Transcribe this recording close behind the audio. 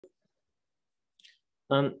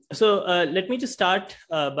Let me just start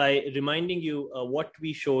by reminding you what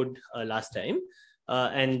we showed last time,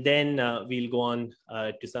 and then we'll go on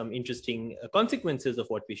to some interesting consequences of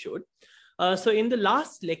what we showed. So in the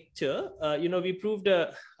last lecture, we proved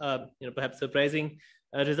a perhaps surprising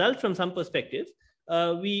result from some perspective.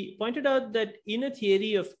 We pointed out that in a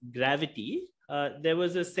theory of gravity, there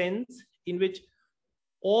was a sense in which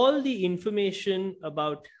all the information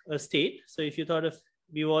about a state, so if you thought of,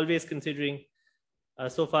 we were always considering,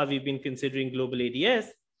 so far we've been considering global AdS,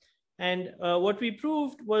 and what we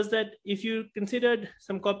proved was that if you considered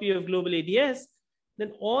some copy of global AdS,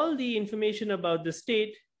 then all the information about the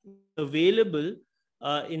state is available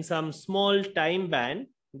in some small time band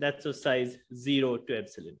that's of size 0 to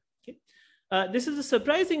epsilon. Okay? This is a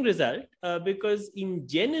surprising result because in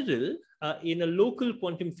general, in a local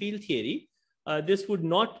quantum field theory, this would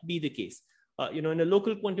not be the case. In a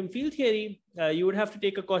local quantum field theory, you would have to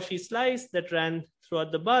take a Cauchy slice that ran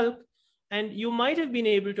throughout the bulk, and you might have been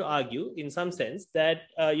able to argue in some sense that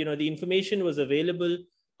the information was available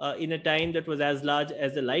in a time that was as large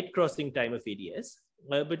as the light crossing time of AdS.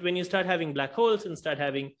 But when you start having black holes and start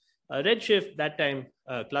having redshift, that time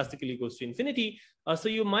classically goes to infinity. So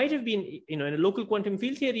you might have been, in a local quantum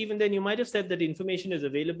field theory, even then you might have said that information is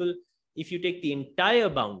available if you take the entire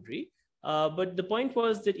boundary. But the point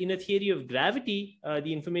was that in a theory of gravity,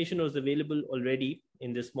 the information was available already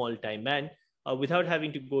in this small time band without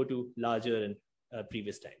having to go to larger and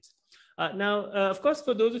previous times. Now, of course,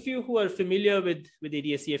 for those of you who are familiar with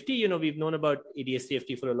AdS-CFT, we've known about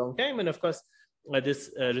AdS-CFT for a long time. And of course,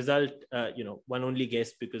 this result, one only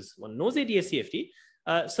guessed because one knows AdS-CFT.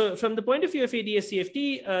 So from the point of view of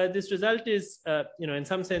AdS-CFT, this result is, in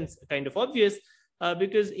some sense, kind of obvious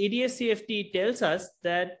because AdS-CFT tells us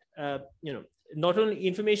that, not only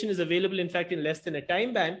information is available, in fact, in less than a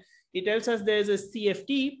time band, it tells us there's a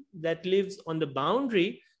CFT that lives on the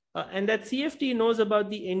boundary, and that CFT knows about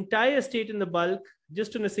the entire state in the bulk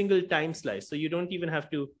just on a single time slice. So you don't even have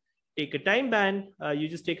to take a time band, you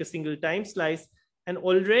just take a single time slice. And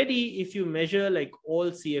already, if you measure like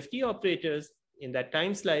all CFT operators in that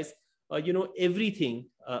time slice, you know everything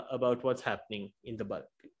about what's happening in the bulk.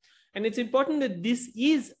 And it's important that this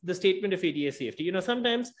is the statement of AdS-CFT.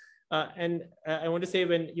 Sometimes, and I want to say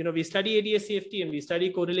when, we study AdS-CFT and we study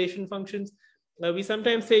correlation functions, we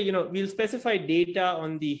sometimes say, we'll specify data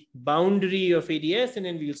on the boundary of AdS and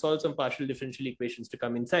then we'll solve some partial differential equations to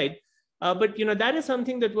come inside. But, that is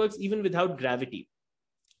something that works even without gravity.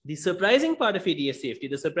 The surprising part of AdS-CFT,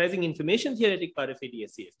 the surprising information theoretic part of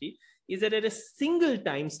AdS-CFT is that at a single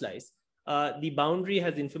time slice, the boundary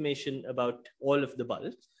has information about all of the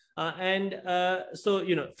bulk. So,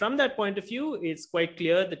 from that point of view, it's quite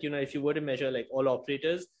clear that, if you were to measure like all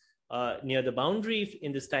operators near the boundary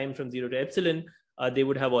in this time from 0 to epsilon, they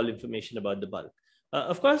would have all information about the bulk.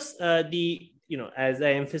 Of course, as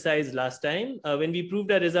I emphasized last time, when we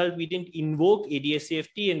proved our result, we didn't invoke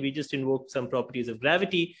AdS-CFT and we just invoked some properties of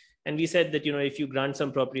gravity. And we said that, if you grant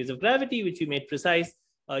some properties of gravity, which we made precise,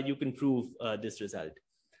 you can prove this result.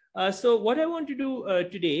 So what I want to do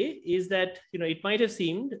today is that, it might have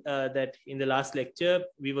seemed that in the last lecture,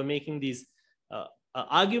 we were making these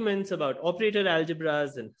arguments about operator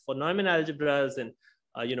algebras and von Neumann algebras. And,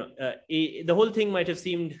 the whole thing might have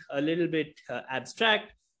seemed a little bit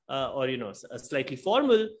abstract or, slightly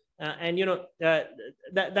formal. And,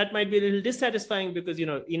 that might be a little dissatisfying because,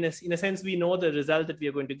 in a sense, we know the result that we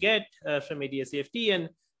are going to get from AdS-CFT. And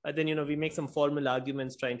then, we make some formal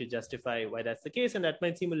arguments trying to justify why that's the case. And that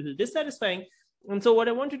might seem a little dissatisfying. And so what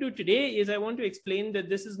I want to do today is I want to explain that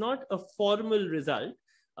this is not a formal result,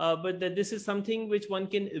 but that this is something which one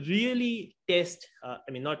can really test.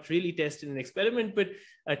 Not really test in an experiment, but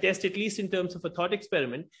test at least in terms of a thought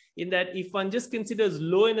experiment, in that if one just considers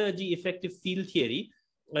low energy effective field theory,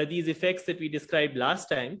 these effects that we described last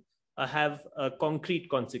time have a concrete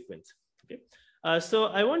consequence. Okay? So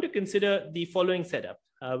I want to consider the following setup.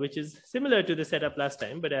 Which is similar to the setup last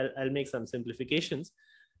time, but I'll make some simplifications.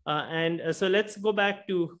 So let's go back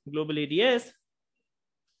to global AdS.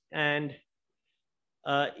 And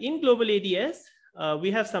in global AdS,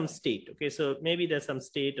 we have some state. Okay, so maybe there's some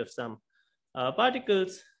state of some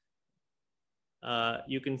particles.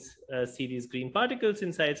 You can see these green particles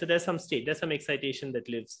inside. So there's some state, there's some excitation that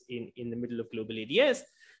lives in the middle of global AdS.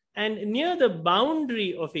 And near the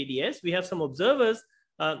boundary of AdS, we have some observers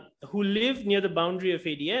who live near the boundary of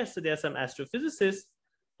AdS. So there are some astrophysicists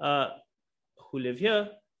who live here.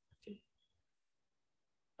 Okay.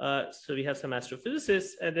 So we have some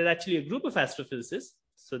astrophysicists, and there's actually a group of astrophysicists.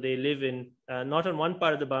 So they live in not on one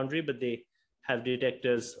part of the boundary, but they have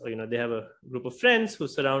detectors, or they have a group of friends who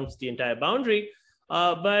surrounds the entire boundary.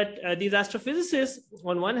 But these astrophysicists,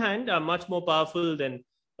 on one hand, are much more powerful than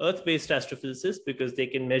Earth-based astrophysicists because they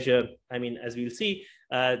can measure, I mean, as we'll see,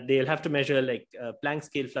 they'll have to measure like Planck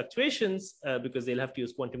scale fluctuations because they'll have to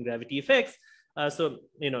use quantum gravity effects. So,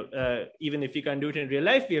 even if you can't do it in real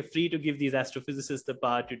life, we are free to give these astrophysicists the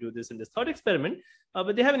power to do this in this thought experiment.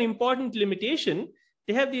 But they have an important limitation.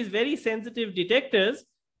 They have these very sensitive detectors,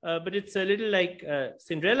 but it's a little like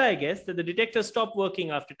Cinderella, I guess, that the detectors stop working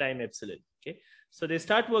after time epsilon. Okay, so they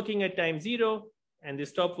start working at time 0 and they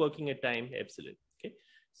stop working at time epsilon. Okay,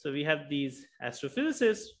 so we have these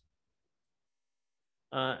astrophysicists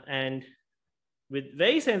and with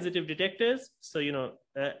very sensitive detectors. So,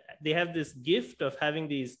 they have this gift of having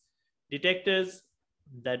these detectors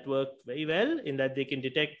that work very well in that they can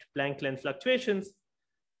detect Planck length fluctuations.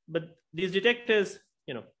 But these detectors,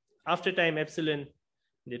 after time epsilon,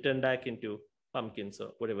 they turn back into pumpkins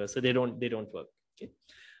or whatever. So they don't work.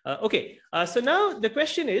 Okay. So now the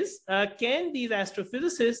question is, can these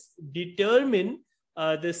astrophysicists determine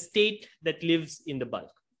the state that lives in the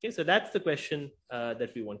bulk? Okay. So that's the question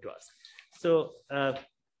that we want to ask. So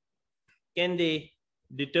can they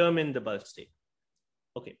determine the bulk state?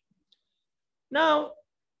 Okay. Now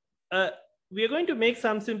we are going to make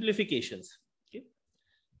some simplifications.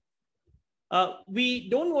 We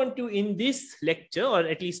don't want to, in this lecture, or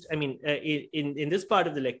at least, I mean, in this part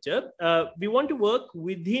of the lecture, we want to work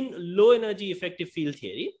within low energy effective field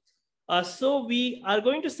theory. So we are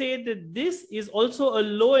going to say that this is also a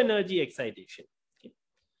low energy excitation. Okay.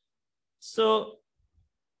 So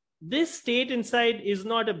this state inside is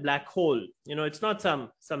not a black hole. It's not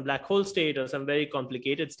some black hole state or some very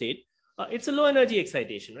complicated state. It's a low energy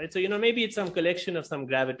excitation, right? So, maybe it's some collection of some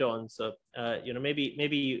gravitons. So,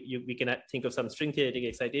 maybe we can think of some string theoretic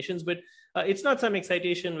excitations, but it's not some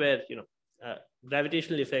excitation where,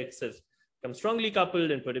 gravitational effects have come strongly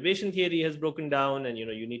coupled and perturbation theory has broken down. And,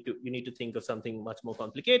 you need to think of something much more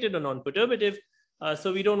complicated or non-perturbative.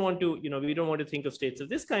 So we don't want to think of states of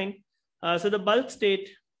this kind. So the bulk state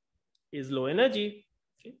is low energy.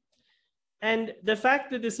 And the fact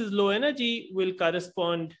that this is low energy will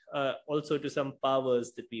correspond also to some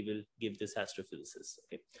powers that we will give this astrophysicist.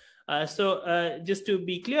 Okay. So just to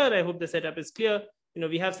be clear, I hope the setup is clear.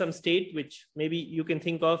 We have some state which maybe you can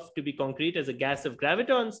think of to be concrete as a gas of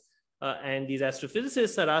gravitons. And these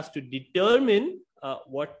astrophysicists are asked to determine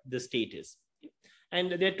what the state is. Okay.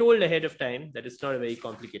 And they're told ahead of time that it's not a very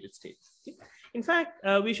complicated state. Okay. In fact,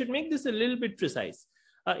 we should make this a little bit precise.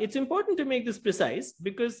 It's important to make this precise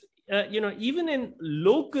because even in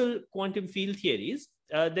local quantum field theories,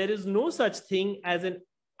 there is no such thing as an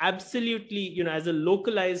absolutely, as a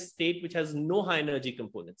localized state which has no high energy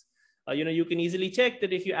components. You can easily check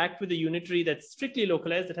that if you act with a unitary that's strictly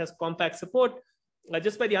localized, that has compact support,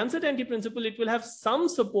 just by the uncertainty principle, it will have some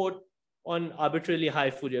support on arbitrarily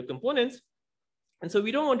high Fourier components. And so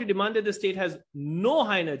we don't want to demand that the state has no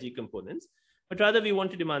high energy components, but rather we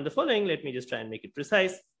want to demand the following. Let me just try and make it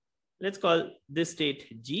precise. Let's call this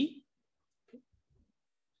state G.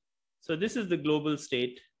 So this is the global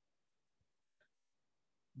state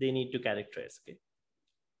they need to characterize. Okay.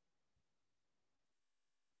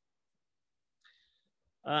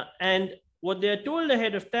 And what they're told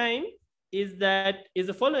ahead of time is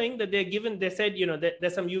the following, that they're given, they said, that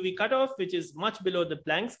there's some UV cutoff, which is much below the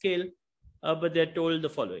Planck scale, but they're told the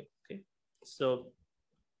following. Okay. So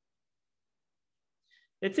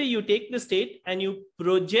let's say you take the state and you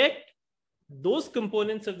project those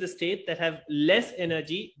components of the state that have less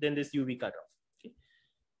energy than this UV cutoff. Okay.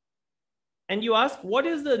 And you ask, what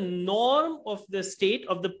is the norm of the state,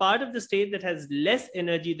 of the part of the state that has less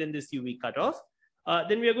energy than this UV cutoff?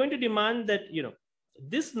 Then we are going to demand that,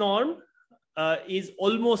 this norm is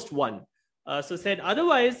almost 1. So said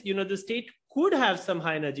otherwise, the state could have some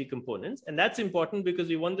high energy components. And that's important because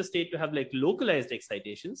we want the state to have like localized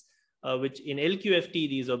excitations, which in LQFT,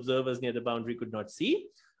 these observers near the boundary could not see.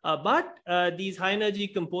 But these high energy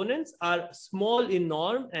components are small in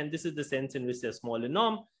norm. And this is the sense in which they're small in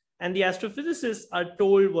norm. And the astrophysicists are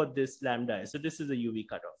told what this lambda is. So this is a UV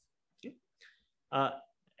cutoff. Okay.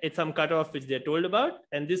 It's some cutoff which they're told about.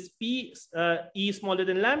 And this P E smaller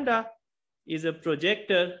than lambda is a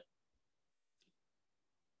projector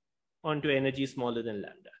onto energy smaller than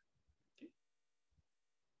lambda. Okay.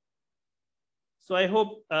 So I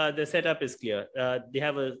hope the setup is clear. They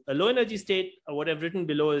have a low energy state. What I've written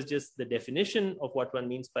below is just the definition of what one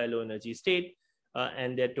means by a low energy state.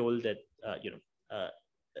 And they're told that,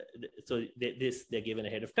 so they're given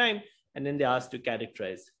ahead of time, and then they're asked to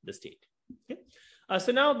characterize the state. Okay.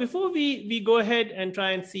 So now, before we go ahead and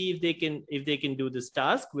try and see if they can do this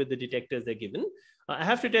task with the detectors they're given, I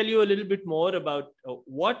have to tell you a little bit more about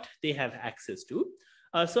what they have access to.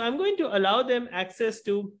 So I'm going to allow them access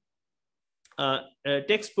to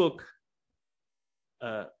textbook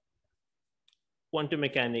quantum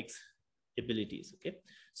mechanics abilities. Okay,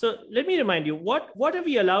 so let me remind you, what are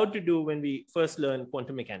we allowed to do when we first learn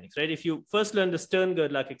quantum mechanics, right? If you first learn the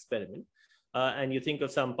Stern-Gerlach experiment and you think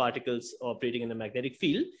of some particles operating in a magnetic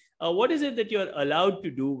field, what is it that you're allowed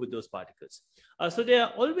to do with those particles? So there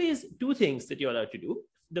are always two things that you're allowed to do.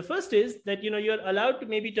 The first is that you're allowed to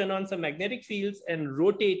maybe turn on some magnetic fields and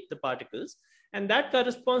rotate the particles, and that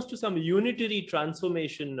corresponds to some unitary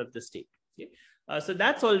transformation of the state. Okay? So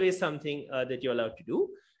that's always something that you're allowed to do.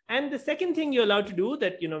 And the second thing you're allowed to do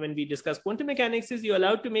that, when we discuss quantum mechanics, is you're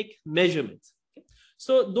allowed to make measurements. Okay?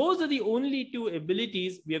 So those are the only two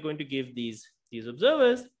abilities we are going to give these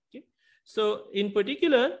observers. Okay? So in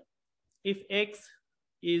particular, if X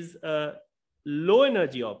is a low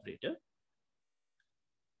energy operator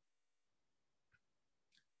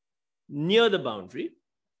near the boundary,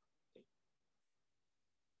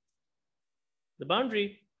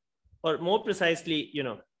 or more precisely,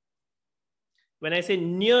 when I say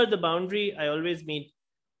near the boundary, I always mean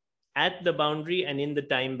at the boundary and in the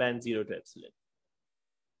time band 0 to epsilon.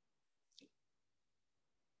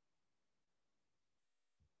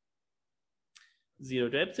 Zero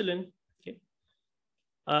to epsilon. Okay.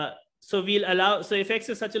 So we'll allow, so if X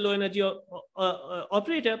is such a low energy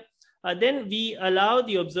operator, then we allow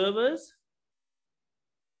the observers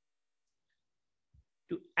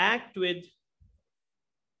to act with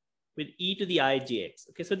e to the ijx.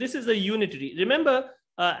 Okay, so this is a unitary. Remember,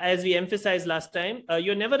 as we emphasized last time,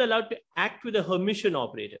 you're never allowed to act with a Hermitian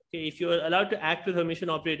operator. Okay, if you're allowed to act with Hermitian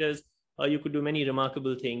operators, you could do many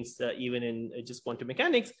remarkable things even in just quantum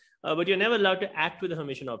mechanics, but you're never allowed to act with a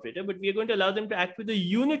Hermitian operator. But we are going to allow them to act with a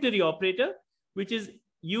unitary operator, which is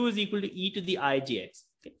u is equal to e to the ijx.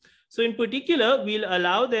 Okay. So in particular, we'll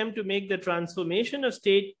allow them to make the transformation of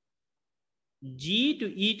state g to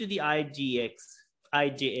e to the ijx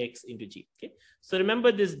into g. Okay. So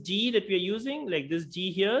remember this g that we are using, like this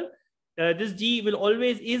g here, this g will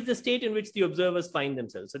always is the state in which the observers find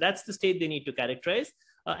themselves. So that's the state they need to characterize.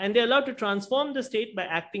 And they're allowed to transform the state by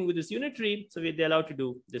acting with this unitary. So they're allowed to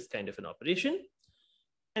do this kind of an operation.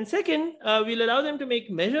 And second, we'll allow them to make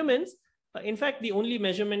measurements. In fact, the only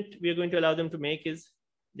measurement we are going to allow them to make is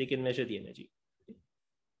they can measure the energy.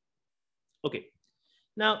 Okay.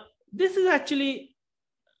 Now, this is actually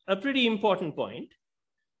a pretty important point.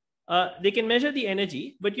 They can measure the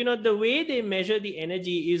energy, but the way they measure the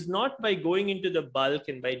energy is not by going into the bulk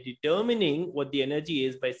and by determining what the energy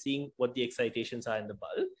is by seeing what the excitations are in the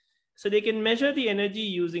bulk. So they can measure the energy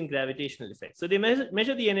using gravitational effects. So they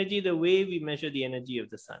measure the energy the way we measure the energy of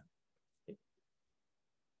the sun. Okay.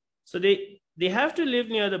 So they have to live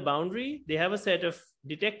near the boundary. They have a set of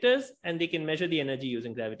detectors and they can measure the energy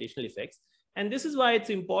using gravitational effects. And this is why it's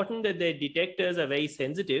important that their detectors are very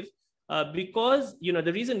sensitive. Because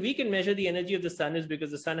the reason we can measure the energy of the sun is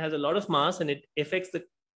because the sun has a lot of mass and it affects the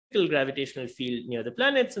gravitational field near the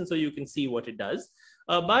planets, and so you can see what it does.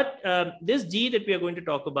 But this g that we are going to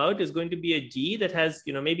talk about is going to be a g that has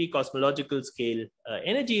maybe cosmological scale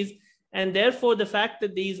energies, and therefore the fact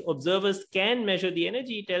that these observers can measure the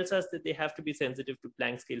energy tells us that they have to be sensitive to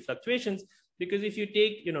Planck scale fluctuations. Because if you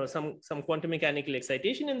take some quantum mechanical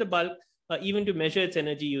excitation in the bulk, even to measure its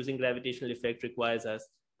energy using gravitational effect requires us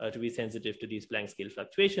to be sensitive to these Planck scale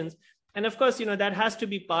fluctuations. And of course, that has to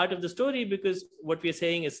be part of the story, because what we're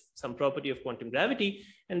saying is some property of quantum gravity,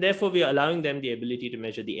 and therefore we are allowing them the ability to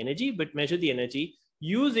measure the energy, but measure the energy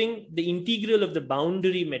using the integral of the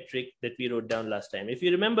boundary metric that we wrote down last time. If you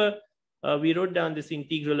remember, we wrote down this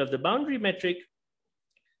integral of the boundary metric,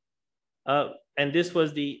 and this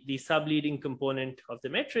was the subleading component of the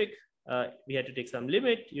metric. We had to take some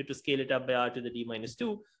limit. You had to scale it up by r to the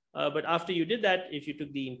d-2. But after you did that, if you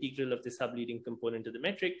took the integral of the subleading component of the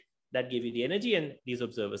metric, that gave you the energy, and these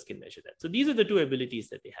observers can measure that. So these are the two abilities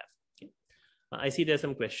that they have. Okay. I see there's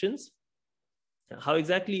some questions. How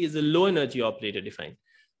exactly is a low energy operator defined?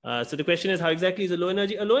 So the question is, how exactly is a low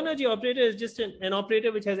energy? A low energy operator is just an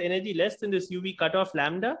operator which has energy less than this UV cutoff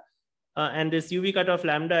lambda. And this UV cutoff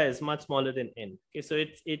lambda is much smaller than n. Okay, so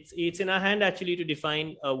it's in our hand actually to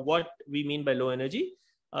define what we mean by low energy.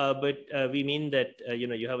 But we mean that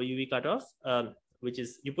you have a UV cutoff, which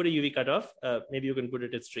is you put a UV cutoff. Maybe you can put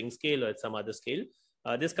it at string scale or at some other scale.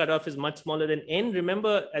 This cutoff is much smaller than n.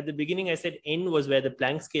 Remember, at the beginning I said n was where the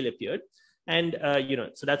Planck scale appeared, and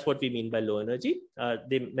so that's what we mean by low energy.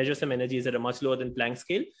 They measure some energies that are much lower than Planck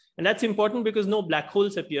scale, and that's important because no black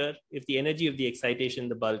holes appear if the energy of the excitation in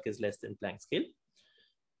the bulk is less than Planck scale.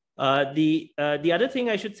 The other thing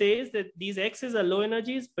I should say is that these X's are low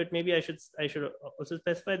energies, but maybe I should also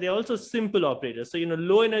specify they're also simple operators. So,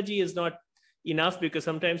 low energy is not enough, because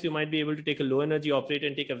sometimes you might be able to take a low energy operator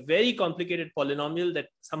and take a very complicated polynomial that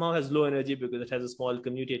somehow has low energy because it has a small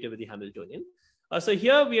commutator with the Hamiltonian. So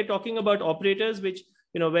here we are talking about operators which,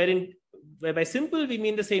 where by simple we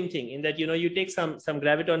mean the same thing, in that, you take some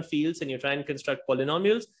graviton fields and you try and construct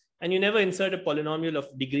polynomials, and you never insert a polynomial of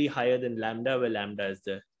degree higher than lambda, where lambda is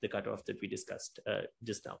the cutoff that we discussed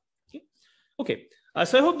just now. Okay.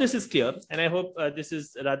 So I hope this is clear, and I hope this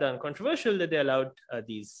is rather uncontroversial that they allowed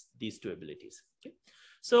these two abilities. Okay.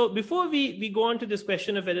 So before we go on to this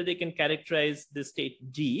question of whether they can characterize the state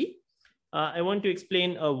G, I want to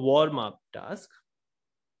explain a warm-up task.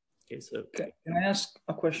 Okay, so can I ask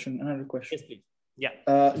a question? Another question. Yes, please.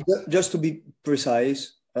 Yeah. Just to be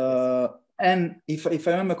precise, n, if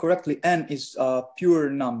I remember correctly, n is a pure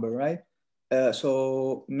number, right?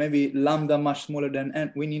 So maybe lambda much smaller than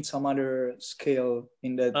n. We need some other scale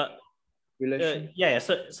in that relation.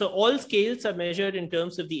 So all scales are measured in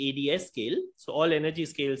terms of the AdS scale. So all energy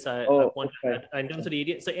scales are quantified in terms of the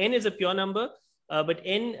AdS. So n is a pure number, but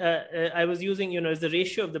n I was using is the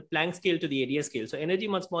ratio of the Planck scale to the AdS scale. So energy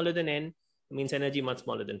much smaller than n means energy much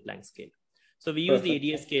smaller than Planck scale. So we use the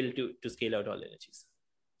AdS scale to scale out all energies.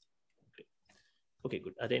 Okay,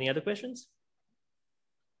 good. Are there any other questions?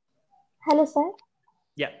 Hello, sir.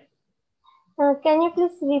 Yeah. Can you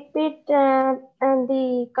please repeat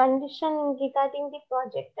the condition regarding the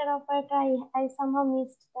projector operator? I somehow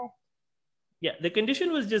missed that. Yeah, the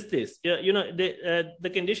condition was just this.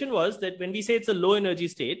 The condition was that when we say it's a low energy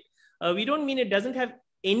state, we don't mean it doesn't have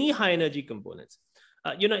any high energy components.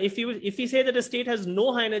 If we say that a state has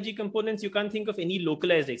no high energy components, you can't think of any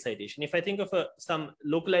localized excitation. If I think of some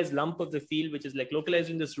localized lump of the field, which is like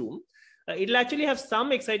localized in this room, it'll actually have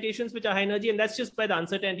some excitations which are high energy, and that's just by the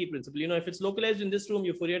uncertainty principle. If it's localized in this room,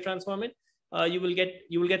 you Fourier transform it, you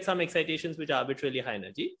will get some excitations which are arbitrarily high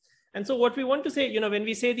energy. And so what we want to say, when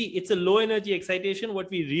we say it's a low energy excitation, what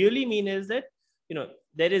we really mean is that,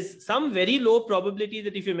 there is some very low probability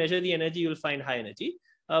that if you measure the energy, you'll find high energy.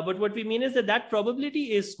 But what we mean is that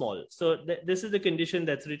probability is small. So this is the condition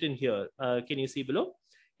that's written here. Can you see below?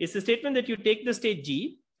 It's a statement that you take the state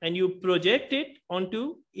G and you project it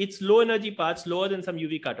onto its low energy parts lower than some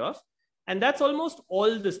UV cutoff. And that's almost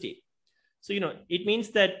all the state. So, it means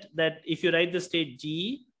that if you write the state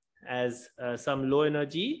G as some low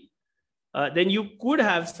energy, then you could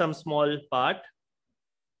have some small part,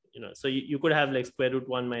 so you could have like square root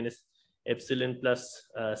 1 minus epsilon plus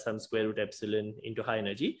some square root epsilon into high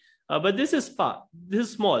energy. But this is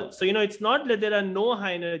small. So, it's not that there are no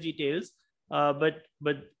high energy tails, but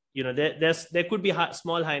there could be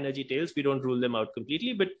small high energy tails. We don't rule them out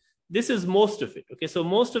completely, but this is most of it. Okay, so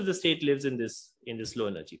most of the state lives in this low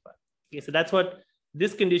energy part. Okay, so that's what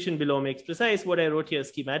this condition below makes precise. What I wrote here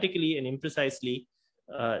schematically and imprecisely,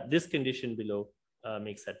 this condition below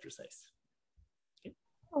makes that precise.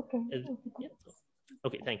 Okay.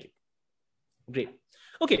 Okay, thank you. Great.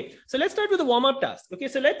 Okay, so let's start with a warm-up task. Okay,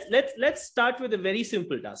 so let's start with a very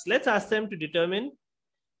simple task. Let's ask them to determine,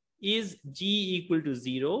 is G equal to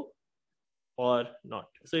 0 or not?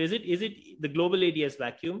 So is it the global AdS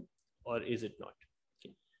vacuum or is it not?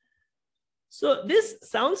 Okay. So this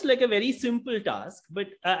sounds like a very simple task, but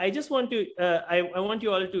I just want to I want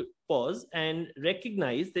you all to pause and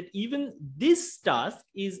recognize that even this task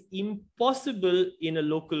is impossible in a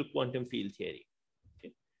local quantum field theory.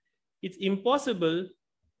 Okay. It's impossible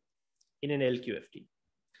in an LQFT.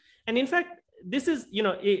 And in fact, this is,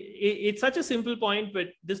 it's such a simple point, but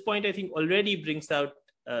this point I think already brings out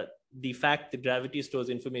the fact that gravity stores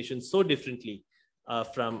information so differently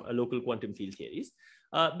from local quantum field theories.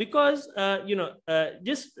 Because,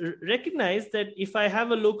 just recognize that if I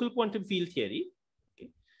have a local quantum field theory,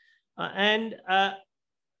 okay, and I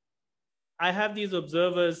have these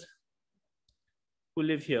observers who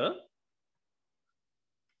live here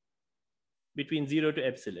between 0 to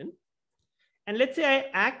epsilon, and let's say I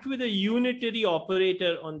act with a unitary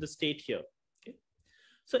operator on the state here. Okay?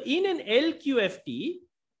 So in an LQFT,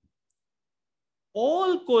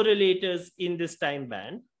 all correlators in this time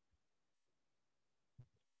band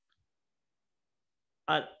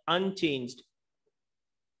are unchanged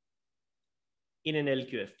in an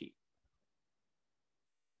LQFT.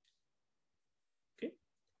 Okay.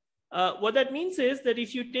 What that means is that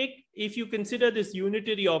if you consider this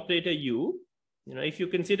unitary operator U, if you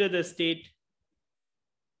consider the state,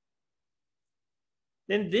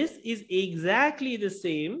 then this is exactly the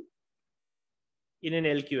same in an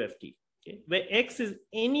LQFT, okay, where X is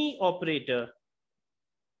any operator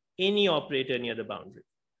near the boundary.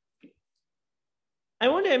 Okay. I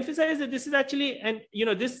want to emphasize that this is actually, and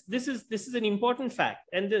this is an important fact.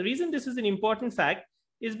 And the reason this is an important fact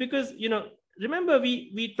is because, remember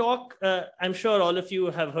we talk, I'm sure all of you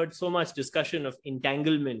have heard so much discussion of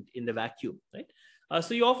entanglement in the vacuum, right?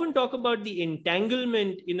 So you often talk about the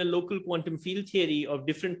entanglement in a local quantum field theory of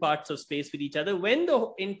different parts of space with each other when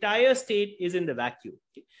the entire state is in the vacuum.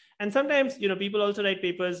 Okay? And sometimes, people also write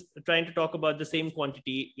papers trying to talk about the same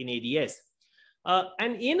quantity in AdS.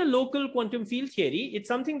 And in a local quantum field theory, it's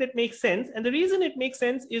something that makes sense. And the reason it makes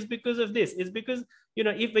sense is because of this, is because,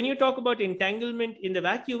 when you talk about entanglement in the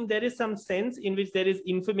vacuum, there is some sense in which there is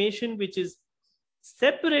information which is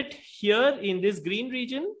separate here in this green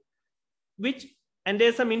region, and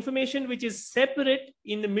there's some information which is separate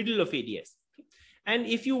in the middle of AdS. And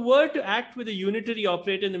if you were to act with a unitary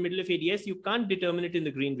operator in the middle of AdS, you can't determine it in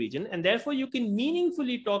the green region. And therefore, you can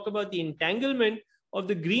meaningfully talk about the entanglement of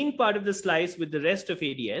the green part of the slice with the rest of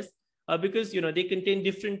AdS, because they contain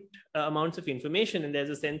different amounts of information, and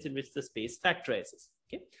there's a sense in which the space factorizes.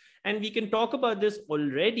 Okay, and we can talk about this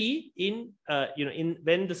already in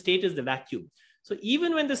when the state is the vacuum. So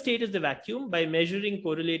even when the state is the vacuum, by measuring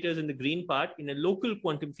correlators in the green part in a local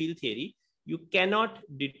quantum field theory, you cannot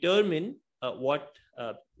determine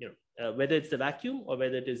whether it's the vacuum or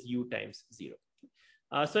whether it is U times 0.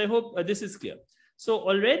 So I hope this is clear. So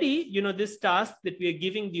already, this task that we are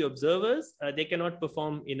giving the observers, they cannot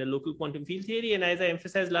perform in a local quantum field theory. And as I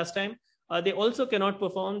emphasized last time, they also cannot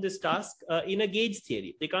perform this task in a gauge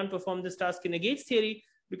theory. They can't perform this task in a gauge theory,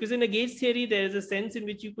 because in a gauge theory, there is a sense in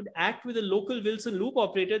which you could act with a local Wilson loop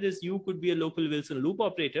operator. This U could be a local Wilson loop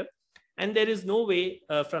operator. And there is no way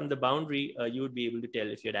from the boundary you would be able to tell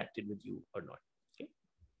if you had acted with U or not.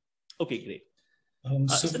 Okay, great.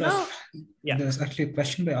 So now, yeah. There's actually a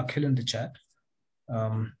question by Akhil in the chat.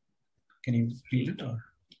 Can you read it? Or?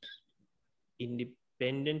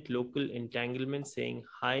 Independent local entanglement saying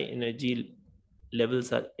high energy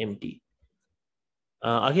levels are empty.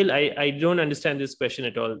 Akhil, I don't understand this question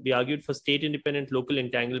at all. We argued for state independent local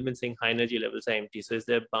entanglement saying high energy levels are empty. So is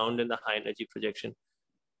there bound in the high energy projection?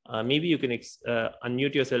 Maybe you can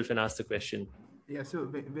unmute yourself and ask the question. Yeah, so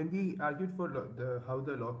when we argued for how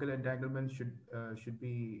the local entanglement should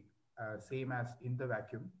be same as in the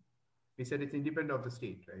vacuum, we said it's independent of the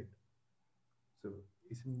state, right? So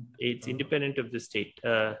it's independent of the state.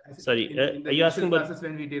 Sorry, are you asking about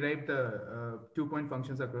when we derived the 2-point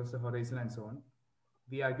functions across the horizon and so on?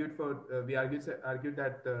 We argued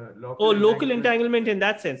that the local entanglement in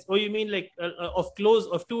that sense. Oh, you mean like of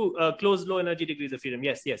two closed low energy degrees of freedom?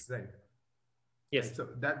 Yes, yes. Right. Yes. Right. So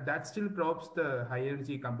that still probes the high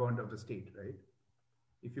energy component of the state, right?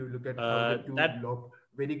 If you look at how the two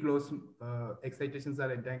very close excitations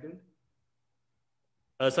are entangled.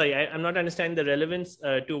 Sorry, I'm not understanding the relevance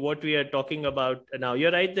to what we are talking about now.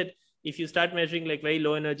 You're right that if you start measuring like very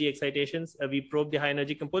low energy excitations, we probe the high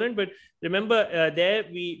energy component. But remember, there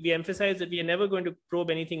we emphasize that we are never going to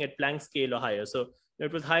probe anything at Planck scale or higher. So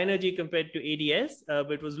it was high energy compared to AdS,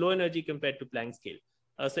 but it was low energy compared to Planck scale.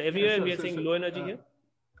 So everywhere we are saying low energy here.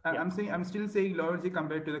 I'm still saying low energy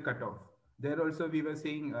compared to the cutoff. There also we were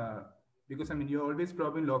saying because you're always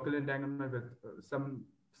probing local entanglement with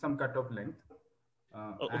some cutoff length.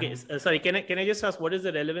 Okay, sorry. Can I just ask what is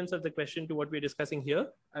the relevance of the question to what we're discussing here?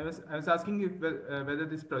 I was asking you whether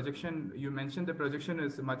this projection, you mentioned the projection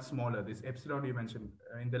is much smaller. This epsilon you mentioned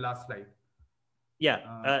in the last slide.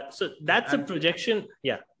 Yeah. So that's a projection.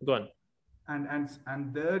 Yeah. Go on.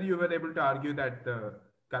 And there you were able to argue that the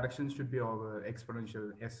correction should be over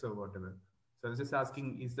exponential S or whatever. So I was just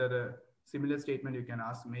asking, is there a similar statement you can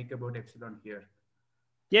make about epsilon here?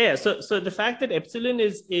 Yeah. So the fact that epsilon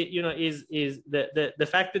is the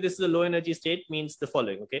fact that this is a low energy state means the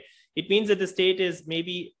following. Okay, it means that the state is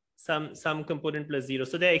maybe some component plus 0.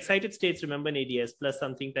 So they're excited states, remember, in AdS plus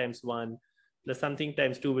something times 1 plus something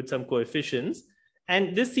times 2 with some coefficients.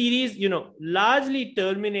 And this series, largely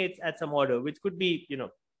terminates at some order, which could be,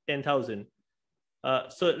 10,000.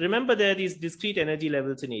 So remember, there are these discrete energy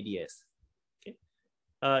levels in AdS.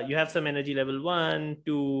 You have some energy level 1,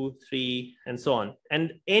 2, 3, and so on.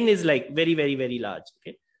 And N is like very, very, very large.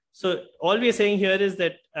 Okay. So all we are saying here is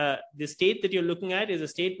that the state that you're looking at is a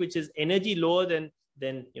state which is energy lower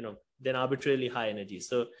than arbitrarily high energy.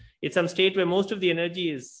 So it's some state where most of the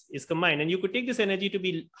energy is combined. And you could take this energy to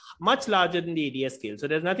be much larger than the AdS scale. So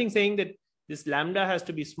there's nothing saying that this lambda has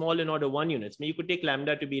to be small in order 1 units. I mean, you could take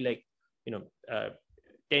lambda to be like,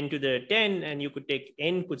 10 to the 10, and you could take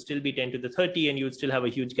N could still be 10 to the 30, and you would still have a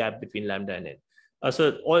huge gap between lambda and N.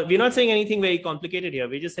 So we're not saying anything very complicated here.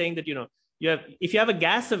 We're just saying that, if you have a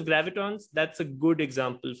gas of gravitons, that's a good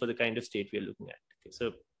example for the kind of state we're looking at. Okay,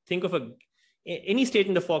 so think of any state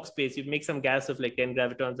in the Fock space, you make some gas of like 10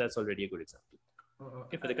 gravitons, that's already a good example.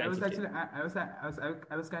 Okay, for the I kinds was of actually,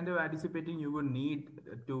 I was kind of anticipating you would need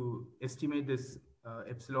to estimate this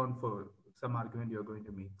epsilon for some argument you're going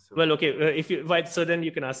to make. So. Well, okay, if you right, so then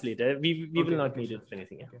you can ask later. We will not need it for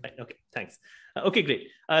anything. Yeah. Okay. Fine. Okay, thanks. Okay, great.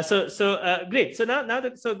 Great. So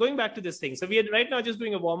so going back to this thing. So we are right now just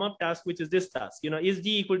doing a warm-up task, which is this task. Is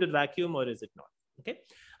G equal to the vacuum or is it not? Okay.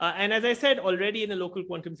 And as I said already in the local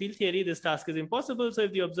quantum field theory, this task is impossible. So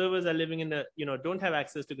if the observers are living in the, don't have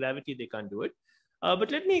access to gravity, they can't do it. But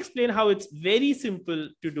let me explain how it's very simple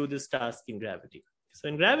to do this task in gravity. So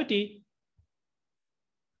in gravity,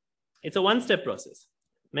 it's a one-step process.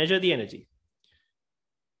 Measure the energy.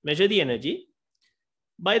 Measure the energy.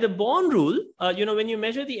 By the Born rule, when you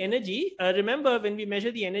measure the energy, remember when we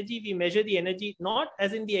measure the energy not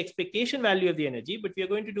as in the expectation value of the energy, but we are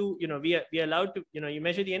going to do, we are allowed to, you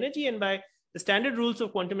measure the energy, and by the standard rules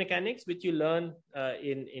of quantum mechanics, which you learn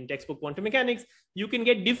in textbook quantum mechanics, you can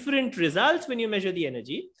get different results when you measure the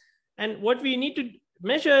energy. And what we need to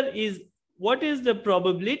measure is what is the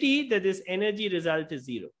probability that this energy result is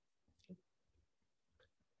 0.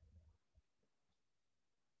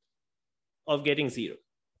 Of getting 0.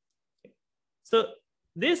 So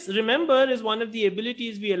this, remember, is one of the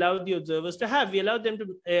abilities we allowed the observers to have. We allowed them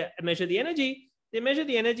to measure the energy. They measure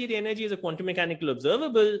the energy. The energy is a quantum mechanical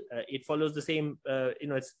observable. It follows the same,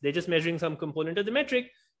 they're just measuring some component of the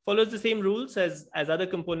metric, follows the same rules as other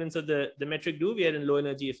components of the metric do. We are in low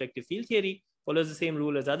energy effective field theory, follows the same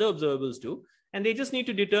rule as other observables do. And they just need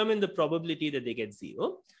to determine the probability that they get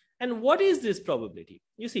 0. And what is this probability?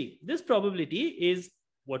 You see, this probability is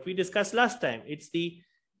what we discussed last time. It's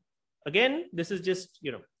again, this is just,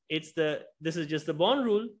 this is just the Born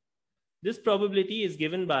rule. This probability is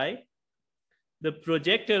given by the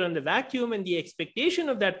projector on the vacuum and the expectation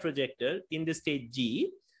of that projector in the state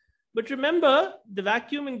G. But remember, the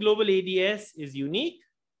vacuum in global AdS is unique.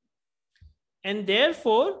 And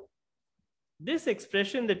therefore, this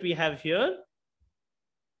expression that we have here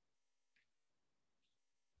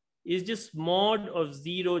is just mod of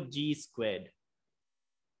 0G squared.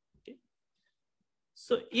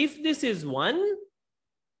 So if this is 1,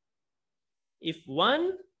 if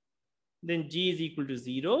 1, then G is equal to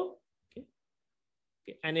 0.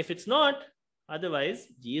 Okay. And if it's not, otherwise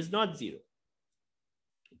G is not 0.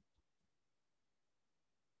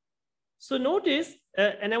 So notice,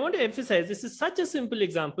 and I want to emphasize, this is such a simple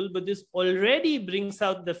example, but this already brings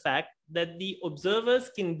out the fact that the observers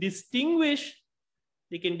can distinguish,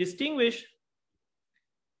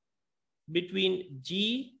 between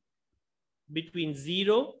G, between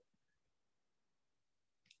 0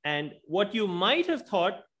 and what you might have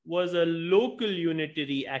thought was a local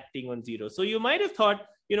unitary acting on 0. So you might have thought,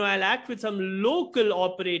 I'll act with some local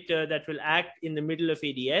operator that will act in the middle of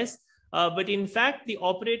AdS. But in fact, the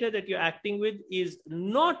operator that you're acting with is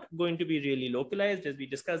not going to be really localized. As we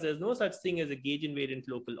discussed, there's no such thing as a gauge invariant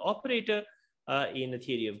local operator in the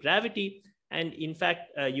theory of gravity. And in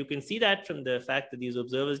fact, you can see that from the fact that these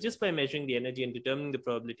observers, just by measuring the energy and determining the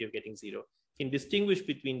probability of getting 0, can distinguish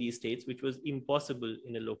between these states, which was impossible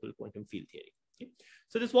in a local quantum field theory. Okay?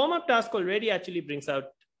 So this warm-up task already actually brings out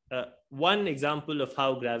one example of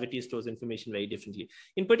how gravity stores information very differently.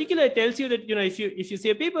 In particular, it tells you that, if you see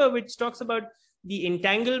a paper which talks about the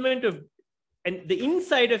entanglement of and the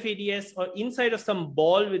inside of AdS or inside of some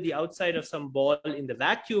ball with the outside of some ball in the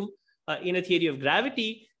vacuum in a theory of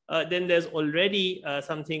gravity, then there's already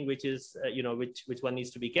something which is, which one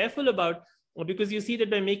needs to be careful about, because you see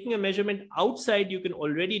that by making a measurement outside, you can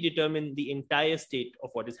already determine the entire state of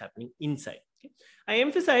what is happening inside. Okay? I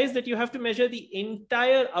emphasize that you have to measure the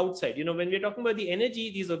entire outside. When we're talking about the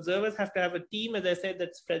energy, these observers have to have a team, as I said,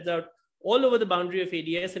 that spreads out all over the boundary of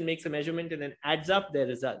AdS and makes a measurement and then adds up their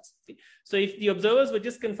results. Okay? So if the observers were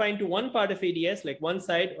just confined to one part of AdS, like one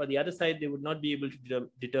side or the other side, they would not be able to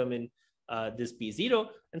determine this P0.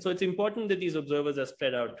 And so it's important that these observers are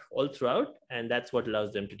spread out all throughout, and that's what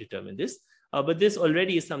allows them to determine this. But this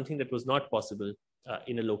already is something that was not possible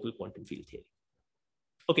in a local quantum field theory.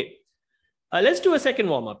 Okay, let's do a second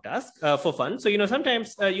warm-up task for fun. So,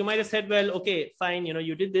 sometimes you might have said, well, okay, fine,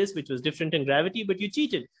 you did this, which was different in gravity, but you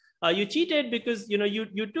cheated. You cheated because,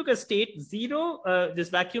 you took a state 0, this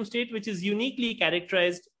vacuum state, which is uniquely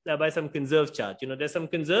characterized by some conserved charge. There's some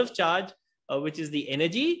conserved charge, which is the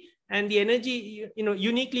energy. And the energy,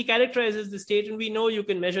 uniquely characterizes the state, and we know you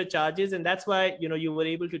can measure charges, and that's why, you were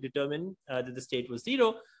able to determine that the state was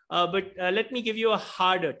 0. But let me give you a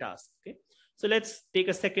harder task. Okay, so let's take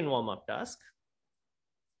a second warm-up task.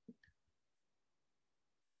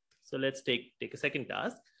 So let's take a second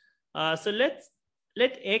task. So let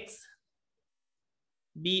X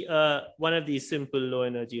be one of these simple low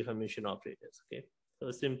energy Hermitian operators. Okay, so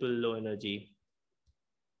a simple low energy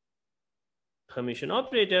Hermitian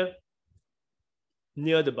operator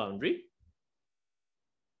near the boundary.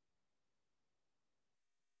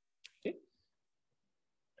 Okay,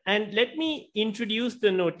 and let me introduce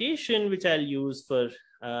the notation which I'll use for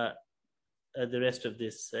the rest of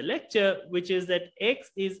this lecture, which is that x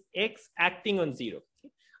is x acting on 0.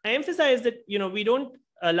 Okay? I emphasize that we don't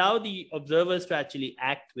allow the observers to actually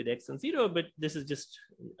act with x on 0, but this is just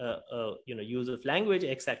use of language,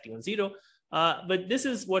 x acting on 0. But this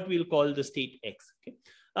is what we'll call the state x. Okay?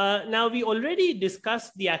 Now we already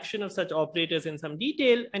discussed the action of such operators in some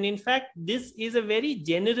detail, and in fact this is a very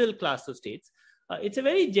general class of states. It's a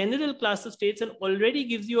very general class of states and already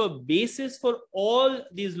gives you a basis for all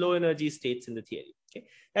these low energy states in the theory. Okay?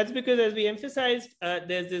 That's because, as we emphasized,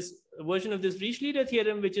 there's this version of this Riech-Leader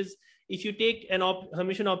theorem, which is if you take an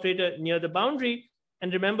Hermitian operator near the boundary,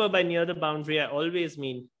 and remember by near the boundary, I always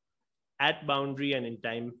mean at boundary and in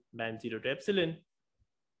time band 0 to epsilon.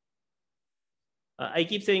 I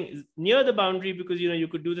keep saying near the boundary because you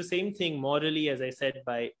could do the same thing morally, as I said,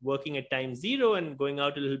 by working at time 0 and going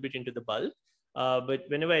out a little bit into the bulk. But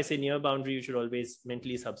whenever I say near boundary, you should always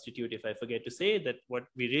mentally substitute if I forget to say that what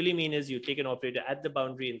we really mean is you take an operator at the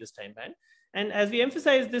boundary in this time band. And as we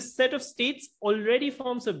emphasize, this set of states already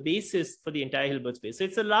forms a basis for the entire Hilbert space. So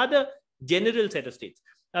it's a rather general set of states.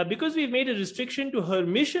 Because we've made a restriction to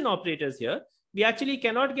Hermitian operators here, we actually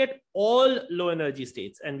cannot get all low energy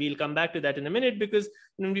states. And we'll come back to that in a minute, because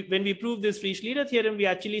when we proved this Riech-Leader theorem, we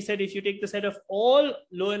actually said if you take the set of all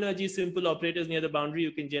low energy simple operators near the boundary,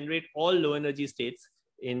 you can generate all low energy states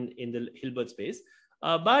in the Hilbert space.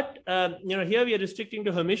 But here we are restricting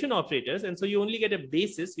to Hermitian operators. And so you only get a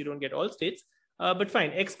basis, you don't get all states. But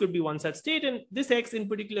fine, X could be one such state. And this X in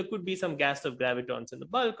particular could be some gas of gravitons in the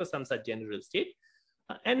bulk or some such general state.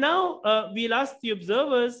 And now we'll ask the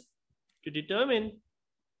observers to determine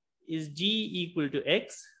is G equal to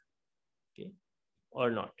X, okay,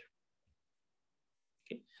 or not.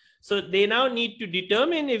 Okay. So they now need to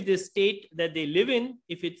determine if the state that they live in,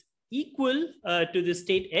 if it's equal to the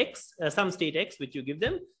state X, some state X, which you give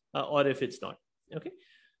them, or if it's not. Okay.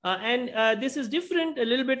 And this is different a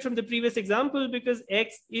little bit from the previous example because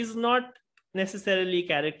X is not necessarily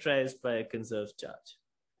characterized by a conserved charge.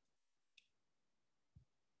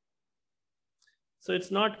 So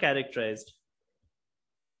it's not characterized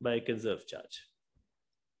by a conserved charge.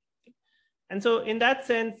 And so in that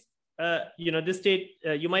sense, this state,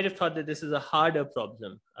 you might have thought that this is a harder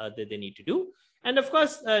problem that they need to do. And of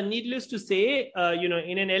course, needless to say,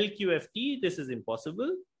 in an LQFT, this is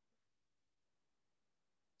impossible.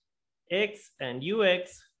 X and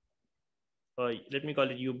UX, or let me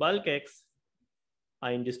call it U bulk X,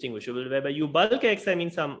 are indistinguishable. Where by U bulk X, I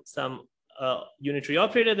mean some unitary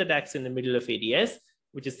operator that acts in the middle of AdS,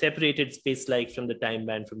 which is separated space-like from the time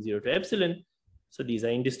band from 0 to epsilon. So these are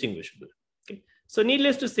indistinguishable. Okay. So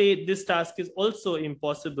needless to say, this task is also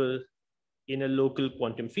impossible in a local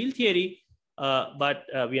quantum field theory, but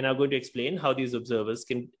we are now going to explain how these observers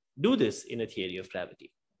can do this in a theory of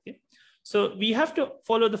gravity. Okay. So we have to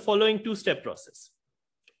follow the following two-step process.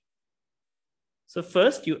 So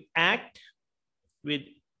first, you act with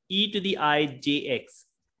e to the I jx.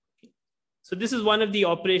 So this is one of the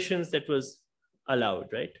operations that was allowed,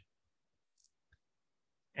 right?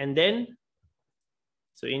 And then,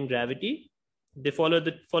 so in gravity, they follow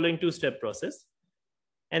the following two-step process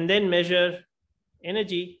and then measure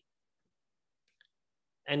energy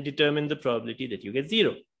and determine the probability that you get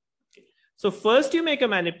 0. Okay. So first you make a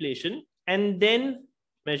manipulation and then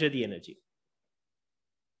measure the energy.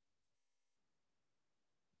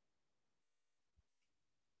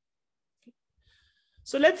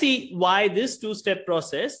 So let's see why this two-step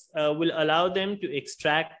process will allow them to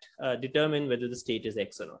extract, determine whether the state is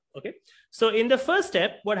X or not. Okay. So in the first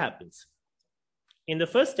step, what happens? In the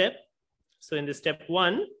first step, so in the step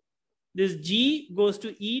 1, this G goes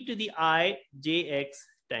to e to the I jx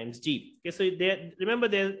times G. Okay. So remember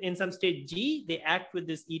they're in some state G, they act with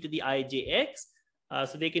this e to the I jx.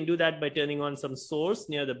 So they can do that by turning on some source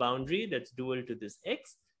near the boundary that's dual to this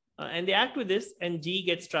X. And they act with this, and G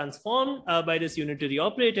gets transformed by this unitary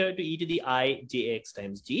operator to e to the I jx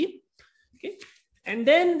times G. Okay. And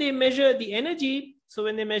then they measure the energy. So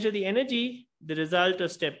when they measure the energy, the result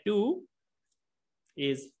of step 2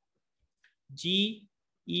 is G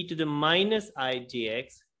e to the minus I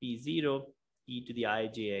jx P0 e to the I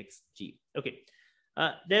jx G. Okay.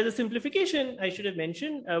 There's a simplification I should have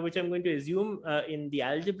mentioned, which I'm going to assume in the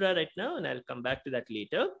algebra right now, and I'll come back to that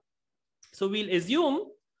later. So we'll assume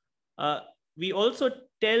we also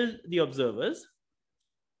tell the observers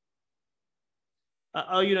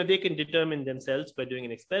or they can determine themselves by doing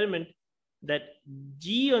an experiment that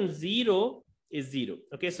G on 0 is 0.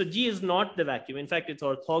 Okay, so G is not the vacuum. In fact, it's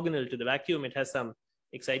orthogonal to the vacuum. It has some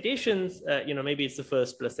excitations. Maybe it's the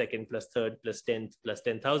first plus second plus third plus 10th plus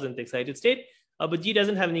 10,000th excited state. But G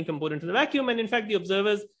doesn't have any component in the vacuum. And in fact, the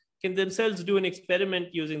observers can themselves do an experiment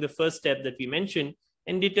using the first step that we mentioned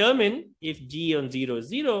and determine if G on 0 is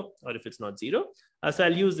 0 or if it's not 0. So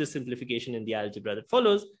I'll use this simplification in the algebra that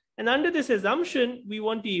follows. And under this assumption, we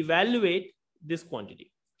want to evaluate this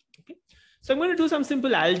quantity. Okay. So I'm going to do some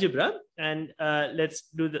simple algebra, and let's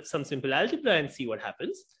do some simple algebra and see what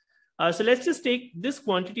happens. So let's just take this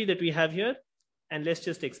quantity that we have here, and let's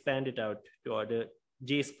just expand it out to order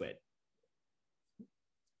J squared.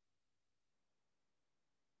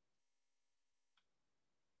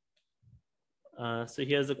 So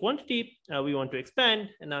here's the quantity we want to expand,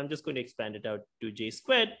 and I'm just going to expand it out to J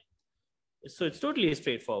squared. So it's totally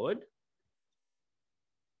straightforward.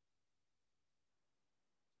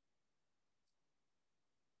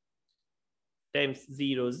 Times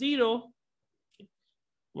 0, 0,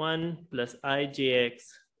 1 plus ijx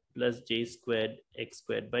plus j squared x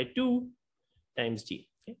squared by 2 times g.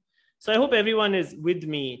 Okay. So I hope everyone is with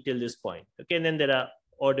me till this point. Okay, and then there are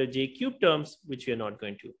order j cube terms, which we are not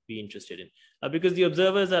going to be interested in. Because the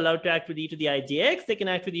observers are allowed to act with e to the ijx, they can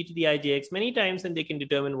act with e to the ijx many times, and they can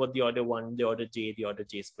determine what the order 1, the order j, the order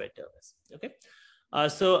j squared term is. Okay.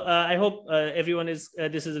 So I hope everyone is,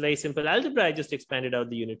 this is a very simple algebra. I just expanded out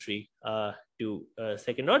the unitary to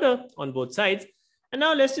second order on both sides. And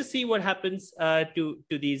now let's just see what happens to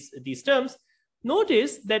these terms.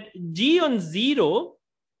 Notice that G on 0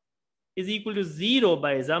 is equal to 0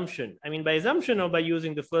 by assumption. I mean, by assumption or by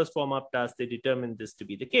using the first form up task, they determined this to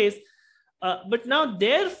be the case. But now,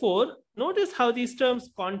 therefore, notice how these terms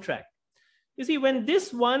contract. You see, when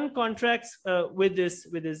this one contracts with this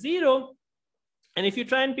 0, and if you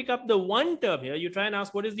try and pick up the 1 term here, you try and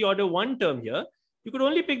ask what is the order 1 term here, you could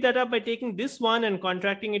only pick that up by taking this one and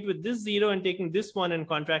contracting it with this 0 and taking this one and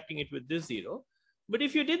contracting it with this 0. But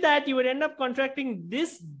if you did that, you would end up contracting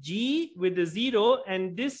this G with the 0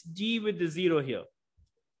 and this G with the 0 here,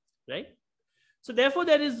 right? So therefore,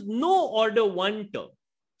 there is no order 1 term.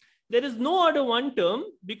 There is no order 1 term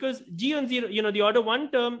because G on 0, the order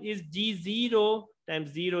 1 term is G0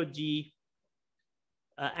 times 0G,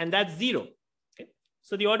 and that's 0. Okay?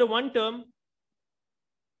 So the order 1 term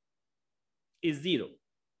is 0.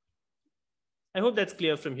 I hope that's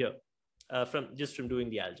clear from here, from doing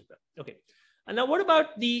the algebra. Okay. And now what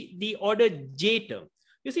about the order j term?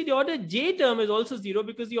 You see, the order j term is also 0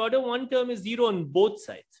 because the order 1 term is 0 on both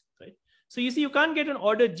sides, right? So you see, you can't get an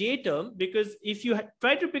order j term because if you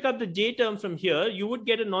try to pick up the j term from here, you would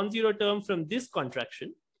get a non-zero term from this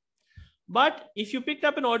contraction. But if you picked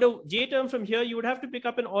up an order j term from here, you would have to pick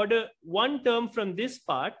up an order 1 term from this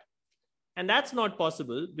part. And that's not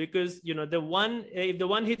possible because, if the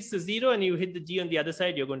 1 hits the 0 and you hit the g on the other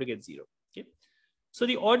side, you're going to get 0. Okay. So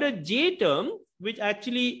the order j term, which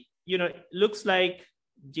actually, looks like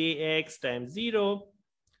jx times 0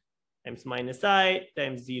 times minus I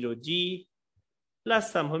times 0g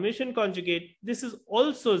plus some Hermitian conjugate, this is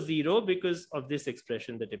also 0 because of this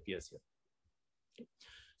expression that appears here. Okay.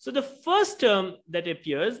 So the first term that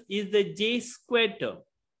appears is the j squared term.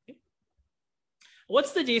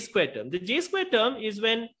 What's the j squared term? The j squared term is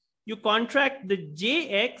when you contract the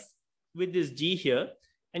jx with this g here,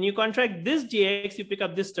 and you contract this jx, you pick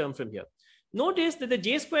up this term from here. Notice that the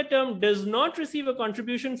j squared term does not receive a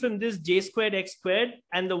contribution from this j squared x squared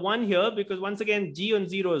and the 1 here, because once again, g on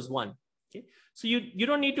 0 is 1. Okay? So you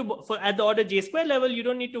don't need to, at the order j squared level, you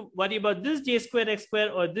don't need to worry about this j squared x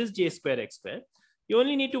squared or this j squared x squared. You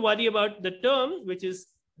only need to worry about the term, which is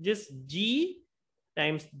just g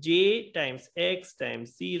times j times x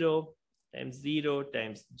times 0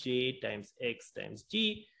 times j times x times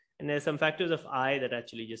g. And there's some factors of I that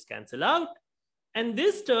actually just cancel out. And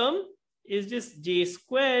this term is just j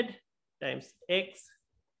squared times x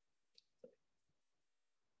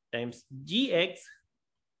times gx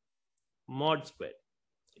mod squared.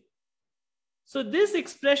 So this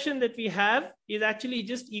expression that we have is actually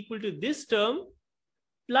just equal to this term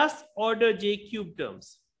plus order j cube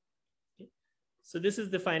terms. So this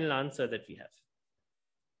is the final answer that we have.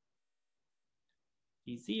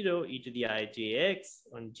 E0 e to the I jx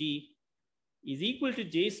on g is equal to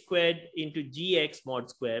j squared into gx mod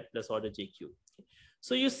squared plus order j cube.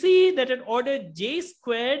 So you see that at order j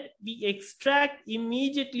squared, we extract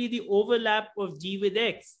immediately the overlap of g with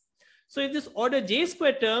x. So if this order j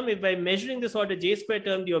squared term, if by measuring this order j squared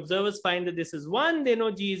term, the observers find that this is 1, they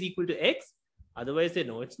know g is equal to x. Otherwise, they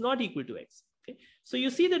know it's not equal to x. Okay? So you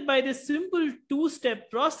see that by this simple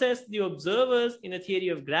two-step process, the observers in a theory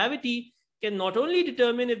of gravity can not only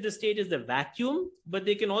determine if the state is the vacuum, but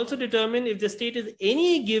they can also determine if the state is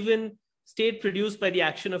any given state produced by the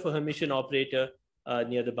action of a Hermitian operator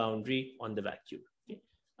near the boundary on the vacuum. Okay?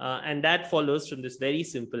 And that follows from this very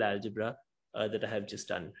simple algebra that I have just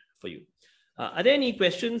done for you. Are there any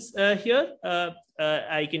questions here?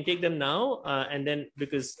 I can take them now, and then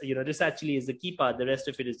because this actually is the key part, the rest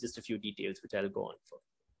of it is just a few details which I'll go on for.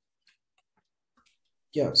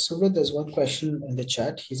 Yeah, so there's one question in the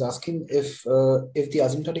chat. He's asking if the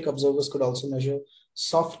asymptotic observers could also measure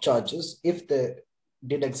soft charges if they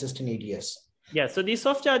did exist in AdS. Yeah, so these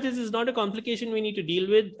soft charges is not a complication we need to deal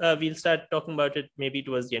with. We'll start talking about it maybe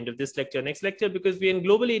towards the end of this lecture, next lecture, because we're in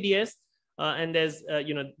global AdS. And there's,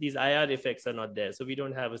 these IR effects are not there. So we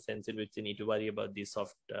don't have a sense in which they need to worry about these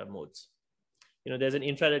soft modes. There's an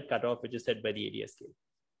infrared cutoff, which is set by the AdS scale.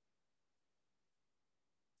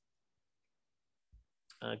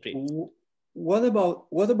 Great. What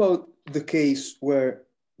about the case where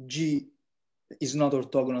G is not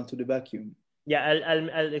orthogonal to the vacuum? Yeah,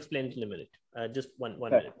 I'll explain it in a minute. Just one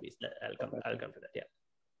minute, please. I'll come to that. Yeah.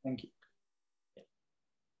 Thank you. Yeah.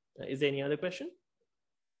 Is there any other question?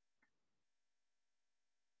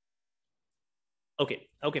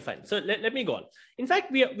 Okay, fine. So let me go on. In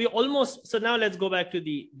fact, we almost, so now let's go back to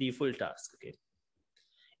the full task. Okay.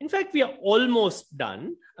 In fact, we are almost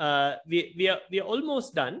done. We are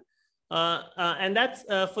almost done. And that's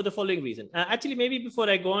for the following reason. Actually, maybe before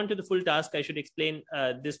I go on to the full task, I should explain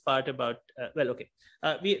this part about, let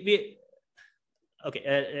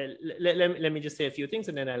me just say a few things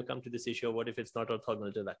and then I'll come to this issue of what if it's not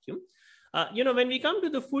orthogonal to vacuum. When we come to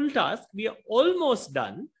the full task, we are almost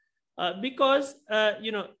done because,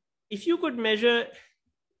 if you could measure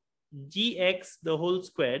gx the whole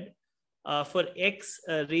squared for x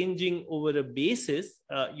ranging over a basis,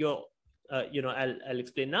 I'll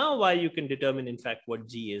explain now why you can determine, in fact, what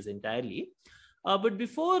G is entirely. But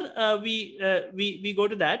before we go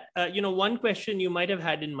to that, one question you might have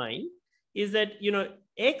had in mind is that,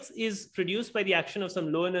 X is produced by the action of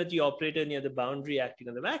some low energy operator near the boundary acting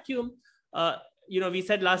on the vacuum. We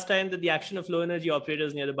said last time that the action of low energy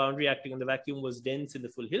operators near the boundary acting on the vacuum was dense in the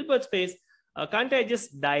full Hilbert space. Can't I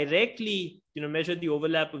just directly, measure the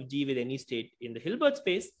overlap of G with any state in the Hilbert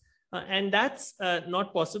space? And that's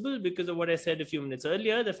not possible because of what I said a few minutes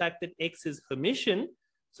earlier, the fact that X is Hermitian.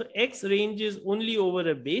 So X ranges only over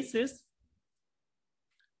a basis.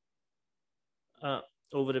 Okay.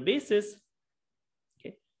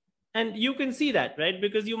 And you can see that, right?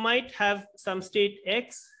 Because you might have some state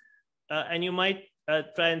X and you might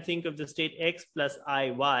try and think of the state X plus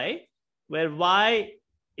IY, where Y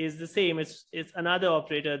is the same. It's another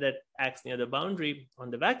operator that acts near the boundary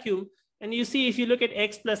on the vacuum. And you see, if you look at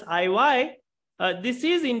X plus IY, this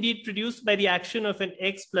is indeed produced by the action of an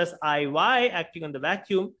X plus IY acting on the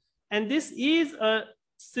vacuum. And this is a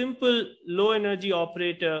simple low energy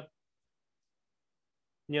operator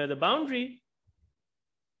near the boundary.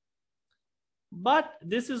 But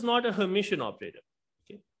this is not a Hermitian operator.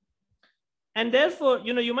 Okay? And therefore,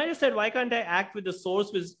 you might have said, why can't I act with the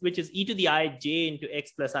source which is e to the I j into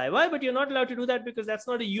X plus IY? But you're not allowed to do that because that's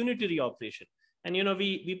not a unitary operation. And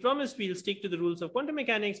we promised we'll stick to the rules of quantum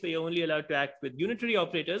mechanics where you're only allowed to act with unitary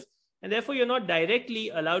operators. And therefore, you're not directly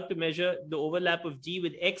allowed to measure the overlap of G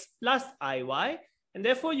with X plus IY. And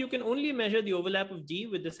therefore, you can only measure the overlap of G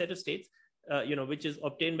with the set of states, which is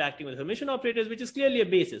obtained by acting with Hermitian operators, which is clearly a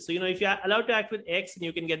basis. So, if you're allowed to act with X and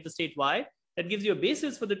you can get the state Y, that gives you a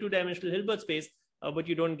basis for the two-dimensional Hilbert space, but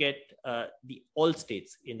you don't get the all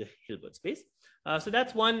states in the Hilbert space. So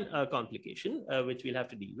that's one complication, which we'll have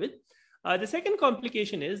to deal with. The second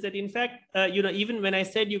complication is that, in fact, even when I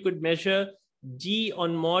said you could measure G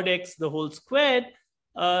on mod X the whole squared,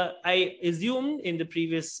 I assumed in the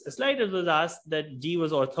previous slide it was asked that G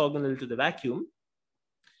was orthogonal to the vacuum.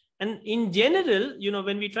 And in general,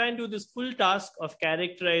 when we try and do this full task of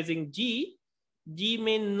characterizing G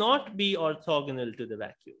may not be orthogonal to the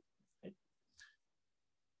vacuum. Right?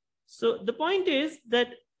 So the point is that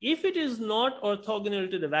if it is not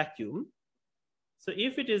orthogonal to the vacuum, so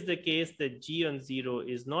if it is the case that G on 0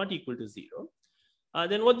 is not equal to 0,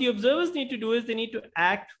 then what the observers need to do is they need to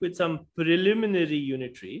act with some preliminary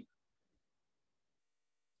unitary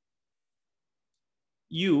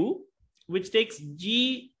U, which takes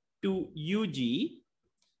G to UG,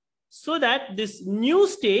 so that this new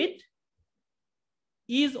state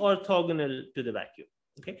is orthogonal to the vacuum.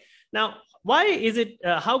 Okay. Now, why is it?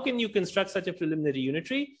 How can you construct such a preliminary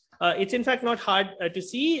unitary? It's in fact not hard to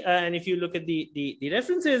see, and if you look at the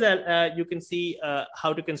references, you can see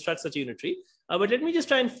how to construct such a unitary. But let me just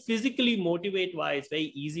try and physically motivate why it's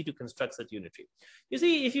very easy to construct such unitary. You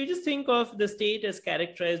see, if you just think of the state as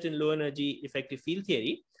characterized in low energy effective field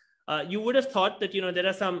theory, you would have thought that, you know, there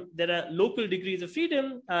are local degrees of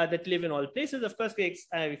freedom that live in all places. Of course,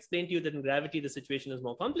 I've explained to you that in gravity, the situation is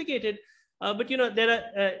more complicated. But, you know, there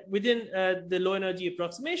are within the low energy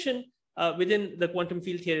approximation, within the quantum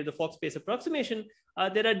field theory, the Fock space approximation,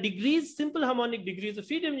 there are degrees, simple harmonic degrees of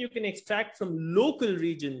freedom you can extract from local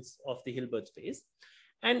regions of the Hilbert space.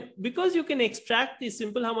 And because you can extract these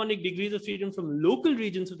simple harmonic degrees of freedom from local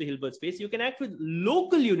regions of the Hilbert space, you can act with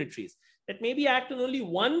local unitaries that maybe act on only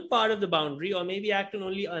one part of the boundary or maybe act on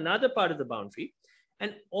only another part of the boundary.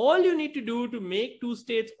 And all you need to do to make two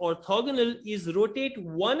states orthogonal is rotate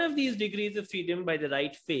one of these degrees of freedom by the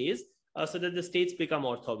right phase so that the states become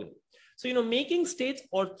orthogonal. So, you know, making states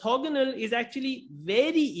orthogonal is actually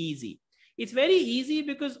very easy. It's very easy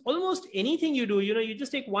because almost anything you do, you know, you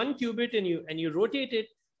just take one qubit and you rotate it,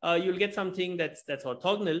 you'll get something that's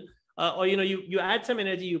orthogonal. Or, you know, you add some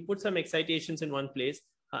energy, you put some excitations in one place,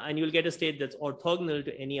 and you'll get a state that's orthogonal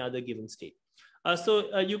to any other given state.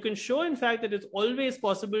 So you can show, in fact, that it's always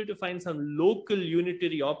possible to find some local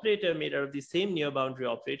unitary operator made out of the same near boundary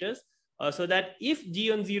operators, so that if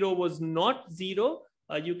G on 0 was not 0,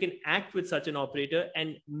 you can act with such an operator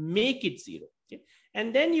and make it 0. Okay?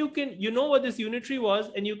 And then you know what this unitary was,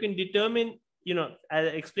 and you can determine, you know, as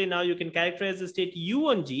I explained now, you can characterize the state U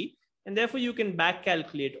on G, and therefore you can back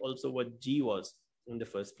calculate also what G was in the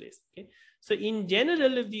first place. Okay. So in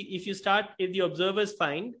general, if the observers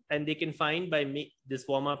find, and they can find by this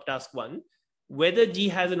warm-up task 1, whether G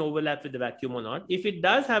has an overlap with the vacuum or not. If it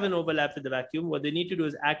does have an overlap with the vacuum, what they need to do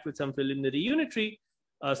is act with some preliminary unitary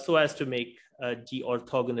so as to make G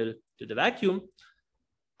orthogonal to the vacuum.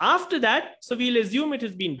 After that, so we'll assume it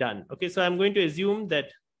has been done. Okay, so I'm going to assume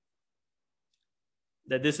that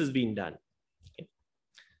this has been done. Okay.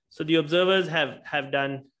 So the observers have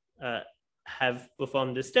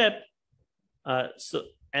performed this step.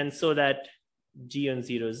 So that G on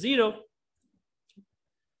 0 is 0.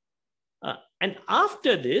 And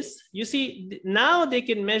after this, you see, now they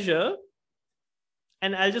can measure,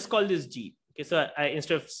 and I'll just call this G. Okay, so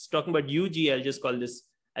instead of talking about UG, I'll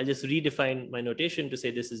just redefine my notation to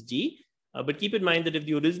say this is G. But keep in mind that if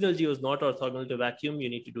the original G was not orthogonal to vacuum, you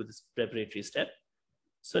need to do this preparatory step.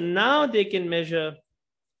 So now they can measure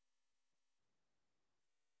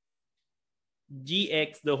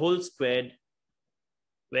Gx, the whole squared,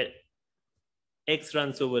 where X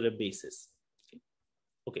runs over a basis.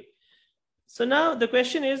 Okay. So now the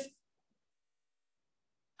question is,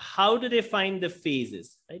 how do they find the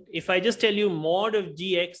phases? Right? If I just tell you mod of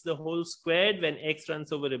Gx, the whole squared, when X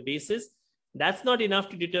runs over a basis, that's not enough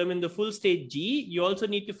to determine the full state G. You also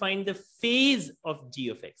need to find the phase of G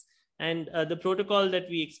of X. And the protocol that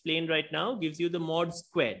we explained right now gives you the mod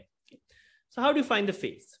squared. Okay. So how do you find the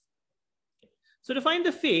phase? So to find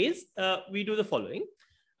the phase, we do the following.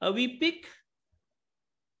 We pick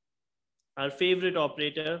our favorite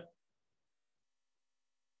operator,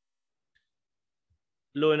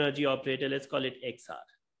 low energy operator, let's call it XR.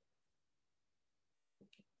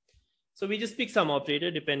 So we just pick some operator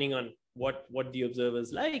depending on what the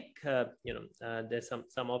observers like. There's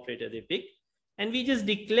some operator they pick, and we just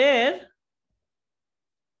declare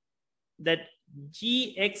that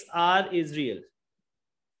GXR is real.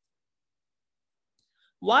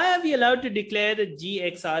 Why are we allowed to declare that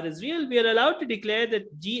GXR is real? We are allowed to declare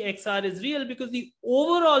that GXR is real because the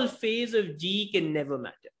overall phase of G can never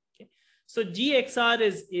matter. Okay? So GXR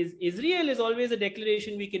is real is always a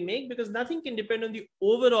declaration we can make because nothing can depend on the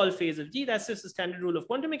overall phase of G. That's just a standard rule of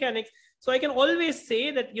quantum mechanics. So I can always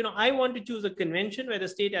say that, you know, I want to choose a convention where the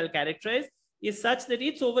state I'll characterize is such that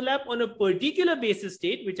its overlap on a particular basis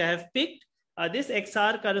state, which I have picked. This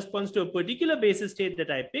XR corresponds to a particular basis state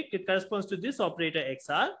that I picked. It corresponds to this operator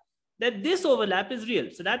XR, that this overlap is real.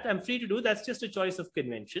 So that I'm free to do. That's just a choice of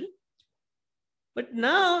convention. But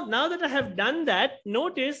now that I have done that,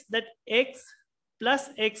 notice that X plus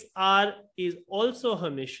XR is also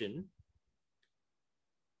Hermitian.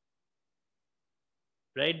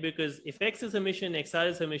 Right? Because if X is Hermitian, XR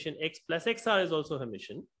is Hermitian, X plus XR is also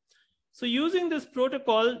Hermitian. So using this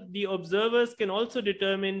protocol, the observers can also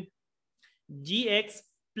determine Gx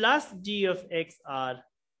plus G of XR,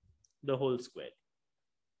 the whole squared.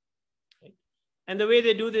 Right? And the way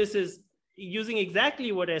they do this is using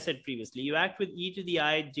exactly what I said previously. You act with e to the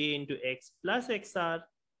I j into X plus XR,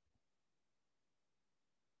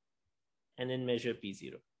 and then measure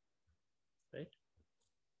P0. Right?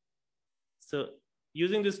 So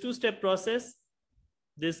using this two-step process,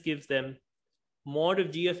 this gives them mod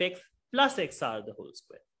of G of X plus XR, the whole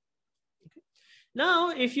square. Okay. Now,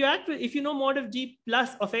 if you know mod of G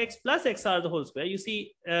plus of X plus XR the whole square, you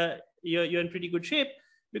see you're in pretty good shape,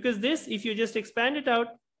 because this, if you just expand it out,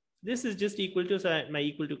 this is just equal to, so my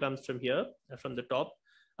equal to comes from here, from the top.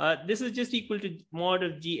 This is just equal to mod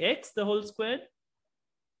of Gx the whole squared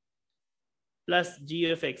plus G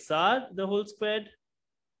of XR the whole squared.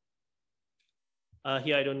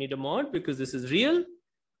 Here I don't need a mod because this is real.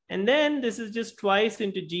 And then this is just twice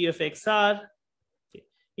into G of XR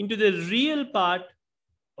into the real part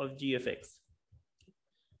of G of X.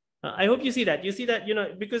 I hope you see that. You see that, you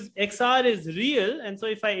know, because XR is real. And so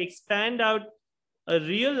if I expand out a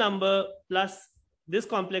real number plus this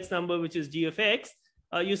complex number, which is G of X,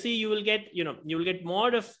 you see you will get, you will get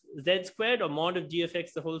mod of Z squared or mod of G of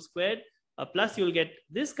X the whole squared, plus you will get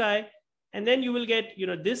this guy. And then you will get,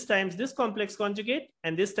 this times this complex conjugate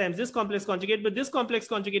and this times this complex conjugate, but this complex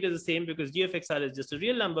conjugate is the same because G of XR is just a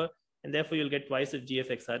real number. And therefore you'll get twice of G of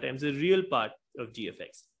XR times the real part of G of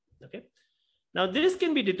X. Okay. Now this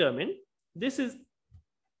can be determined. This is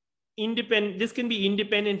independent. This can be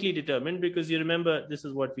independently determined because you remember this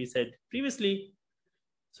is what we said previously.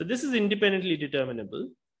 So this is independently determinable.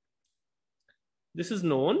 This is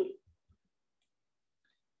known.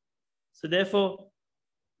 So therefore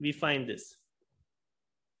we find this.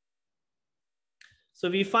 So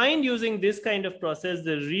we find using this kind of process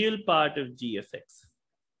the real part of G of X.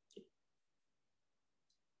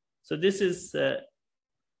 So this is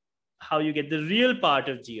how you get the real part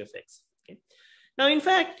of G of X. Okay. Now, in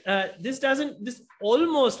fact, this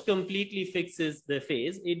almost completely fixes the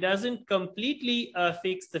phase. It doesn't completely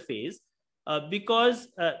fix the phase because,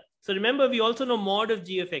 so remember, we also know mod of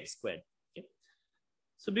G of X squared. Okay.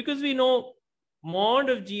 So because we know mod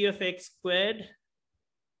of G of X squared,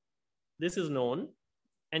 this is known.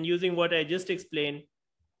 And using what I just explained,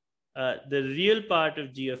 the real part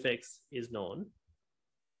of G of X is known.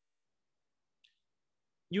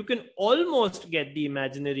 You can almost get the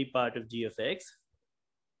imaginary part of G of X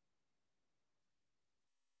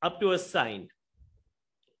up to a sign.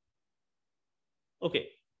 Okay,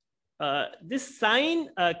 this sign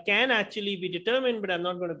can actually be determined, but I'm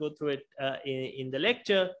not going to go through it in the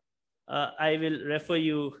lecture. I will refer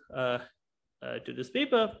you to this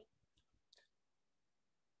paper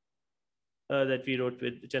that we wrote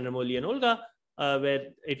with Chandramoli and Olga, where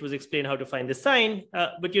it was explained how to find the sign.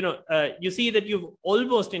 But you see that you've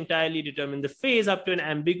almost entirely determined the phase up to an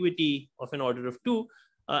ambiguity of an order of 2.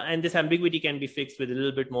 And this ambiguity can be fixed with a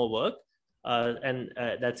little bit more work. And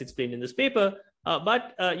that's explained in this paper.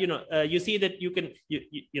 But you see that you can,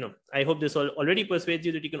 I hope this already persuades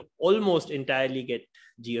you that you can almost entirely get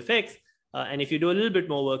G of X. And if you do a little bit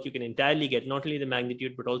more work, you can entirely get not only the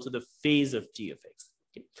magnitude, but also the phase of G of X.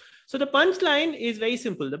 Okay. So the punchline is very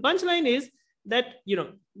simple. The punchline is that,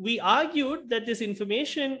 we argued that this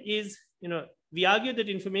information is, we argued that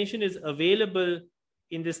information is available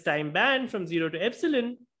in this time band from 0 to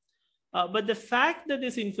epsilon. But the fact that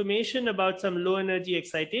this information about some low energy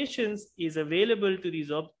excitations is available to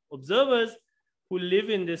these observers who live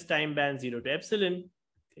in this time band 0 to epsilon.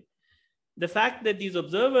 Okay. The fact that these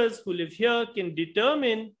observers who live here can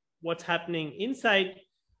determine what's happening inside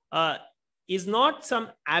is not some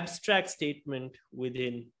abstract statement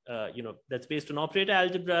within, that's based on operator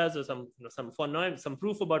algebras or some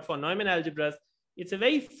proof about von Neumann algebras. It's a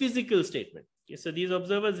very physical statement. Okay, so these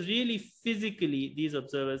observers really physically, these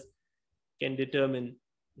observers can determine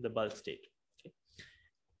the bulk state. Okay.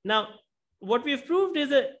 Now, what we've proved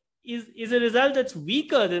is a result that's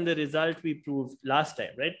weaker than the result we proved last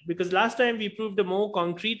time, right? Because last time we proved a more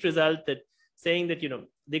concrete result that saying that,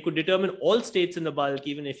 they could determine all states in the bulk,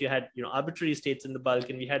 even if you had, arbitrary states in the bulk,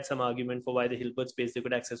 and we had some argument for why the Hilbert space they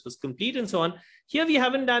could access was complete and so on. Here, we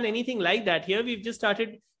haven't done anything like that. Here, we've just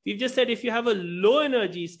said, if you have a low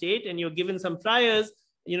energy state and you're given some priors,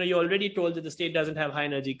 you're already told that the state doesn't have high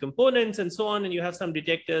energy components and so on, and you have some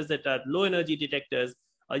detectors that are low energy detectors,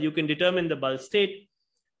 you can determine the bulk state,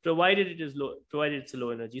 provided it's a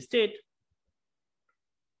low energy state.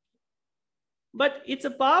 But it's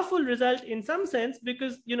a powerful result in some sense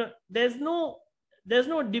because, there's no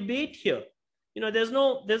debate here. There's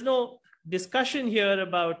no discussion here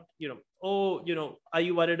about, are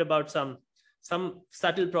you worried about some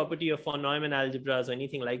subtle property of von Neumann algebras or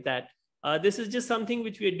anything like that. This is just something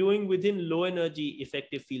which we are doing within low energy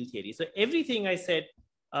effective field theory. So everything I said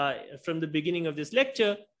from the beginning of this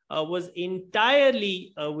lecture was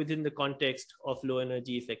entirely within the context of low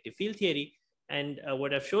energy effective field theory. And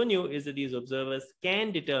what I've shown you is that these observers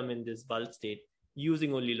can determine this bulk state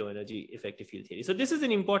using only low energy effective field theory. So this is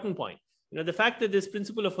an important point. The fact that this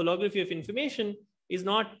principle of holography of information is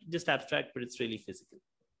not just abstract, but it's really physical.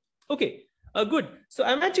 Okay, Good. So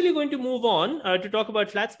I'm actually going to move on to talk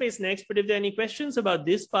about flat space next. But if there are any questions about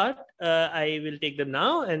this part, I will take them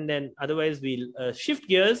now. And then otherwise, we'll shift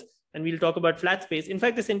gears and we'll talk about flat space. In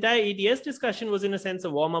fact, this entire AdS discussion was in a sense a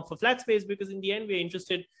warm up for flat space, because in the end, we're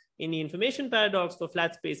interested in the information paradox for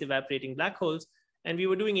flat space evaporating black holes. And we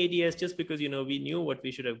were doing AdS just because, we knew what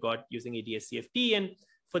we should have got using AdS CFT. And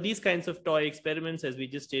for these kinds of toy experiments, as we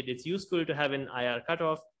just did, it's useful to have an IR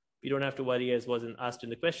cutoff. We don't have to worry, as wasn't asked in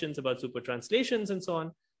the questions, about super translations and so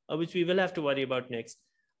on, which we will have to worry about next.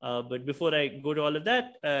 But before I go to all of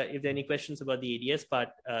that, if there are any questions about the AdS part,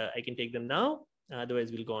 I can take them now.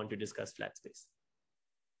 Otherwise, we'll go on to discuss flat space.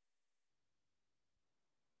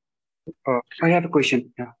 I have a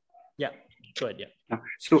question. Yeah, go ahead. Yeah.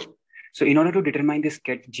 So in order to determine this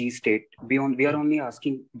get G state, we are only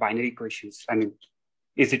asking binary questions. I mean,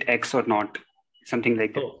 is it X or not? Something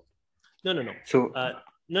like that. Oh, no. So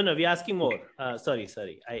no, we're asking more. Sorry.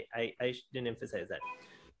 I didn't emphasize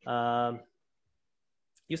that.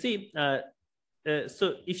 You see,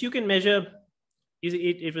 so if you can measure,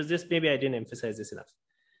 it was just, maybe I didn't emphasize this enough.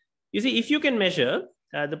 You see, if you can measure,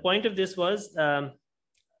 the point of this was,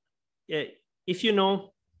 if you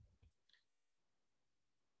know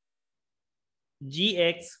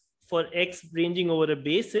Gx for X ranging over a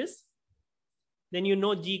basis, then you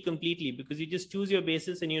know G completely, because you just choose your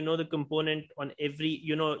basis and you know the component on every,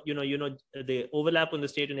 you know the overlap on the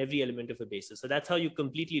state on every element of a basis. So that's how you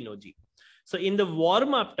completely know G. So in the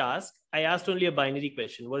warm-up task, I asked only a binary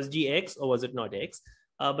question: was G X or was it not X?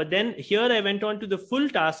 But then here I went on to the full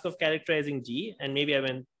task of characterizing G, and maybe I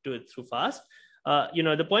went to it through fast.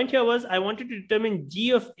 The point here was I wanted to determine G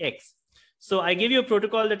of X. So I gave you a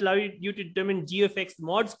protocol that allowed you to determine G of X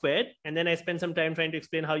mod squared. And then I spent some time trying to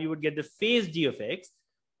explain how you would get the phase G of X.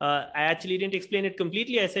 I actually didn't explain it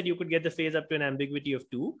completely. I said you could get the phase up to an ambiguity of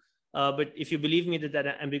 2. But if you believe me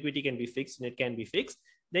that ambiguity can be fixed, and it can be fixed,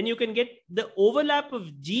 then you can get the overlap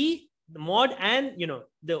of G, the mod, and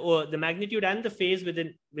the magnitude and the phase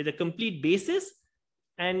with a complete basis.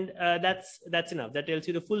 And that's enough. That tells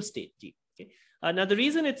you the full state G. Okay. Now, the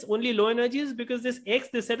reason it's only low energy is because this X,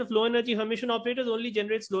 this set of low energy Hermitian operators, only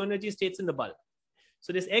generates low energy states in the bulk.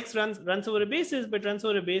 So this X runs over a basis, but runs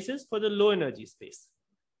over a basis for the low energy space.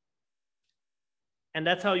 And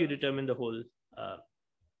that's how you determine the whole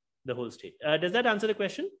state. Does that answer the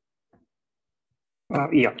question?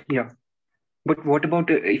 Yeah. But what about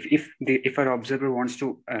if our observer wants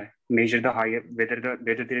to measure the higher, whether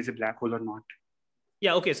there is a black hole or not?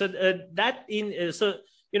 Yeah. Okay. So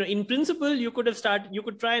in principle, you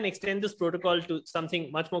could try and extend this protocol to something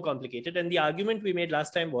much more complicated. And the argument we made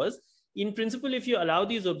last time was, in principle, if you allow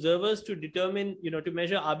these observers to determine, to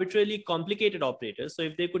measure arbitrarily complicated operators, so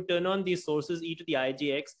if they could turn on these sources e to the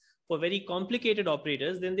IJX for very complicated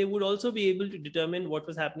operators, then they would also be able to determine what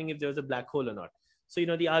was happening if there was a black hole or not. So,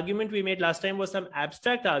 the argument we made last time was some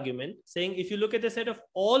abstract argument saying, if you look at the set of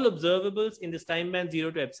all observables in this time band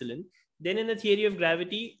 0 to epsilon, then in the theory of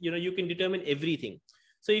gravity, you can determine everything.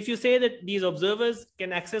 So if you say that these observers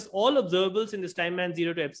can access all observables in this time band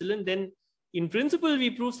 0 to epsilon, then in principle,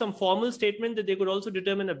 we prove some formal statement that they could also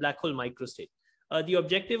determine a black hole microstate. The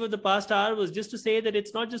objective of the past hour was just to say that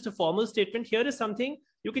it's not just a formal statement. Here is something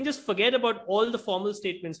you can just forget about all the formal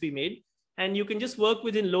statements we made, and you can just work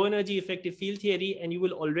within low energy effective field theory, and you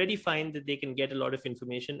will already find that they can get a lot of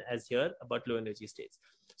information as here about low energy states.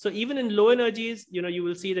 So even in low energies, you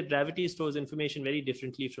will see that gravity stores information very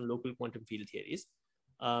differently from local quantum field theories.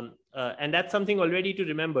 And that's something already to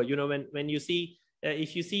remember, when you see,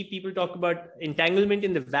 if you see people talk about entanglement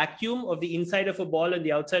in the vacuum of the inside of a ball and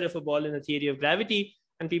the outside of a ball in the theory of gravity,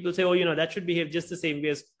 and people say, oh, that should behave just the same way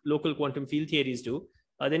as local quantum field theories do,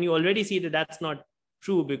 then you already see that that's not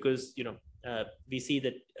true, because, we see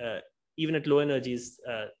that even at low energies,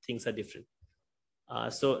 things are different.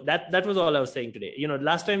 So that was all I was saying today.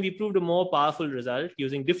 Last time we proved a more powerful result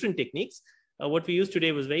using different techniques. What we used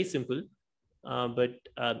today was very simple.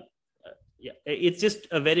 Yeah, it's just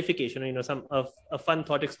a verification, a fun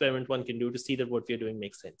thought experiment one can do to see that what we're doing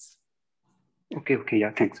makes sense. Okay,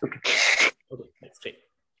 yeah, thanks. Okay, that's great.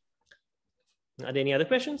 Are there any other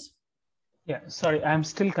questions? Yeah, sorry, I'm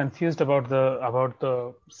still confused about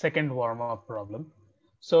the second warm-up problem.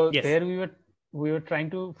 So yes. There we were trying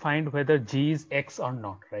to find whether G is X or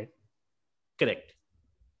not, right? Correct.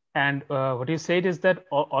 And what you said is that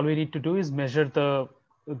all we need to do is measure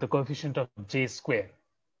the coefficient of J square.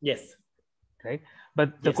 Yes. Right.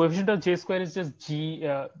 But the coefficient of J square is just G.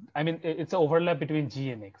 It's an overlap between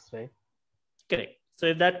G and X, right? Correct. So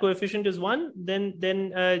if that coefficient is 1, then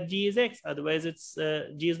G is X. Otherwise, it's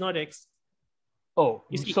G is not X. Oh,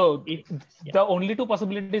 so the only two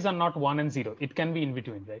possibilities are not 1 and 0. It can be in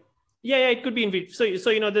between, right? Yeah, it could be infinity. So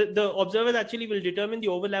the observers actually will determine the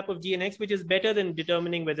overlap of G and X, which is better than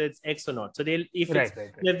determining whether it's X or not. So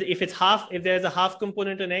if it's half, if there's a half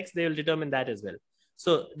component on X, they will determine that as well.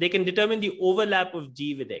 So they can determine the overlap of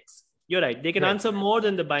G with X. You're right. They can answer more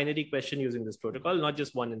than the binary question using this protocol, not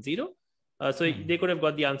just 1 and 0. So they could have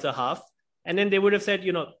got the answer half, and then they would have said,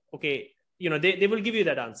 okay, they will give you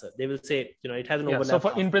that answer. They will say, it has an overlap. So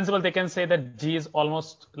in principle, they can say that G is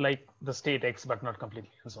almost like the state X, but not completely.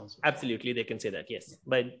 And so on. Absolutely, they can say that, yes,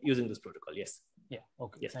 by using this protocol, yes. Yeah,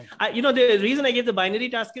 okay. Yes. The reason I gave the binary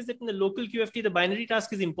task is that in the local QFT, the binary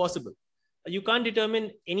task is impossible. You can't determine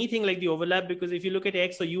anything like the overlap, because if you look at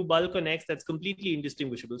X or U bulk on X, that's completely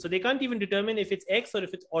indistinguishable. So they can't even determine if it's X or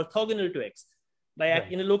if it's orthogonal to X.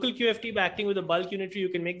 In a local QFT, by acting with a bulk unitary, you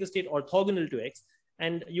can make the state orthogonal to X.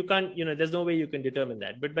 And you can't, there's no way you can determine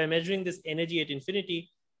that. But by measuring this energy at infinity,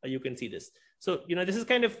 you can see this. So, this is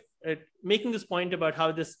kind of making this point about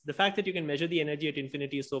how the fact that you can measure the energy at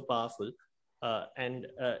infinity is so powerful. And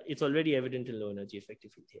it's already evident in low energy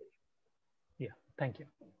effective field theory. Yeah, thank you.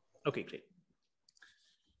 Okay, great.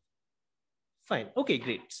 Fine. Okay,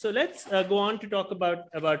 great. So let's go on to talk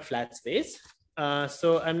about flat space.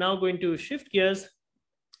 So I'm now going to shift gears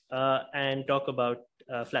and talk about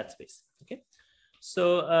flat space. Okay.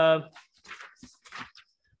 So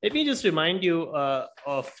let me just remind you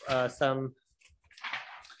of some.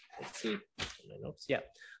 Let's see my notes. Yeah.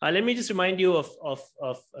 Let me just remind you of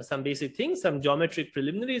some basic things, some geometric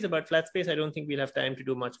preliminaries about flat space. I don't think we'll have time to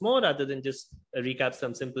do much more other than just recap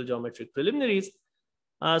some simple geometric preliminaries.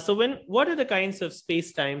 So what are the kinds of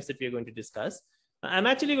space-times that we are going to discuss? I'm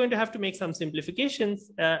actually going to have to make some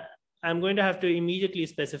simplifications. I'm going to have to immediately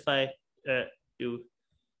specify to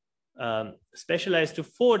specialize to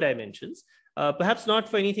 4 dimensions. Perhaps not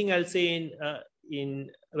for anything I'll say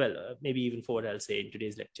maybe even 4 I'll say in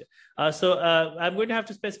today's lecture. So I'm going to have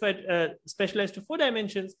to specialize to 4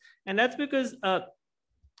 dimensions, and that's because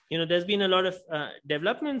there's been a lot of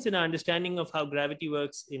developments in our understanding of how gravity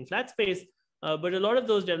works in flat space, but a lot of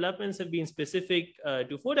those developments have been specific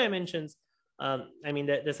to 4 dimensions. I mean,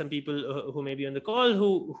 there's some people who may be on the call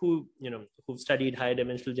who've studied higher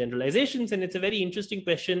dimensional generalizations, and it's a very interesting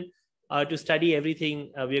question to study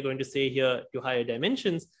everything we are going to say here to higher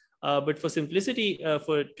dimensions. But for simplicity,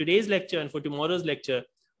 for today's lecture and for tomorrow's lecture,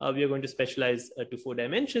 we are going to specialize to 4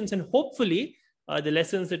 dimensions, and hopefully the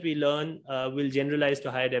lessons that we learn will generalize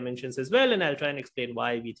to higher dimensions as well. And I'll try and explain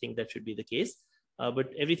why we think that should be the case.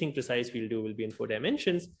 But everything precise we'll do will be in 4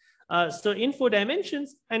 dimensions. So in 4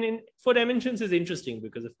 dimensions, and in 4 dimensions is interesting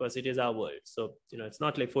because of course it is our world. So, it's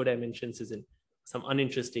not like 4 dimensions is in some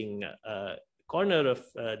uninteresting corner of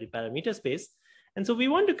the parameter space. And so we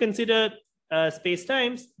want to consider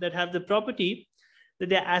space-times that have the property that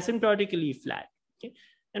they're asymptotically flat. Okay?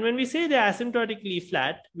 And when we say they're asymptotically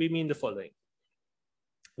flat, we mean the following.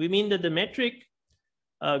 We mean that the metric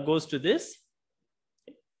goes to this.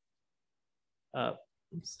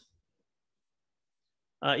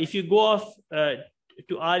 If you go off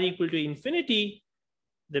to r equal to infinity,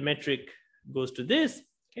 the metric goes to this.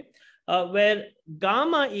 Okay? Where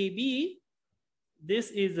gamma AB,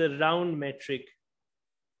 this is a round metric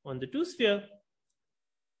on the 2-sphere.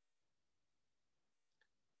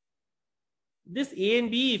 This A and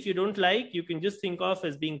B, if you don't like, you can just think of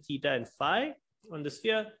as being theta and phi on the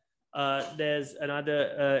sphere. There's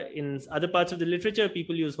another, in other parts of the literature,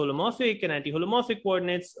 people use holomorphic and anti-holomorphic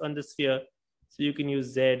coordinates on the sphere. So you can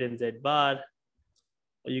use Z and Z bar,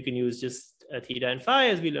 or you can use just theta and phi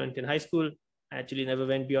as we learned in high school. I actually never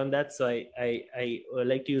went beyond that. So I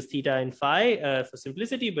like to use theta and phi for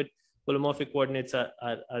simplicity, but holomorphic coordinates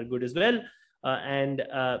are good as well.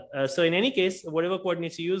 So in any case, whatever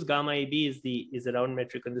coordinates you use, gamma AB is the round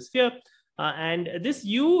metric on the sphere. And this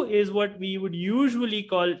U is what we would usually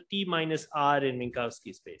call T minus R in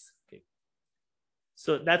Minkowski space. Okay.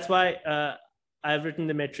 So that's why I've written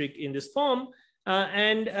the metric in this form. This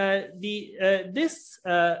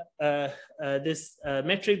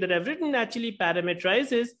metric that I've written actually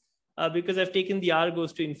parameterizes, because I've taken the R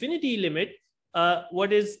goes to infinity limit,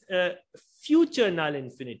 what is future null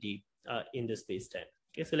infinity in the space-time.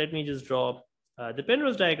 Okay, so let me just draw the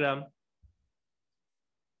Penrose diagram.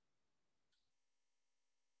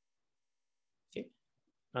 Okay,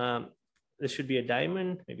 this should be a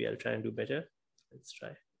diamond. Maybe I'll try and do better. Let's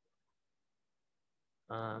try.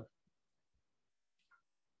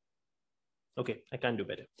 Okay, I can't do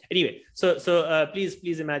better. Anyway, so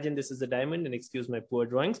please imagine this is a diamond and excuse my poor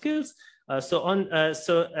drawing skills. This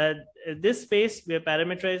space we are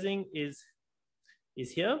parameterizing is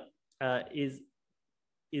here. Is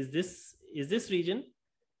this region?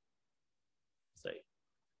 Sorry.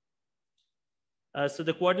 So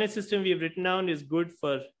the coordinate system we've written down is good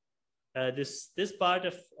for this part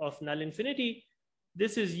of null infinity.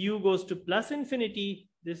 This is u goes to plus infinity.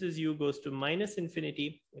 This is u goes to minus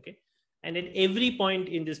infinity. Okay. And at every point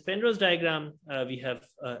in this Penrose diagram, we have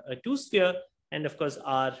a two sphere. And of course,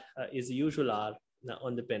 R is the usual R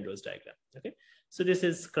on the Penrose diagram. Okay. So this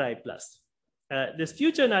is Scri plus. This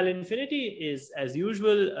future null infinity is, as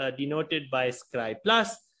usual, denoted by Scri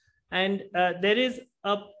plus. And there is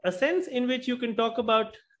a sense in which you can talk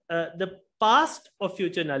about the past of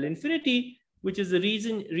future null infinity, which is the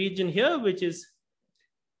region here, which is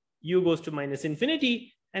u goes to minus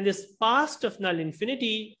infinity. And this past of null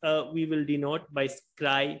infinity, we will denote by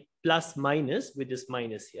Scri plus minus with this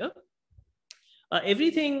minus here.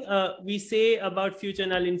 Everything we say about future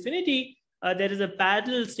null infinity, there is a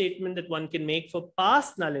parallel statement that one can make for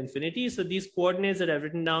past null infinity. So these coordinates that I've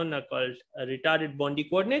written down are called retarded Bondi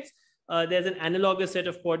coordinates. There's an analogous set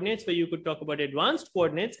of coordinates where you could talk about advanced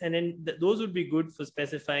coordinates, and then those would be good for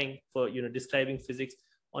specifying, for describing physics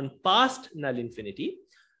on past null infinity.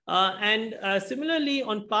 Similarly,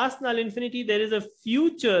 on past null infinity, there is a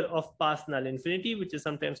future of past null infinity, which is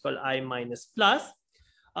sometimes called I minus plus.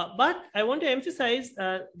 But I want to emphasize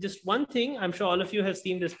just one thing. I'm sure all of you have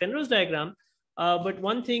seen this Penrose diagram, but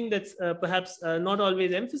one thing that's perhaps not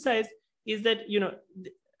always emphasized is that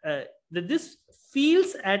that this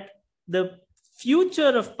fields at the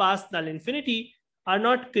future of past null infinity are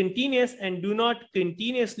not continuous and do not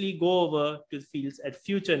continuously go over to fields at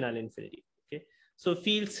future null infinity. Okay, so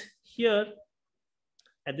fields here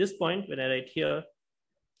at this point, when I write here,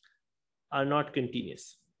 are not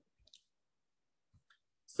continuous.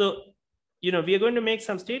 So, we are going to make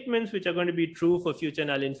some statements which are going to be true for future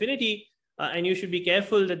null infinity. And you should be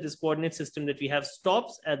careful that this coordinate system that we have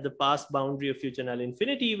stops at the past boundary of future null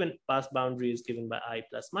infinity when past boundary is given by I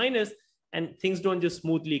plus minus, and things don't just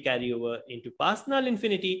smoothly carry over into past null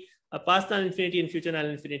infinity. Past null infinity and future null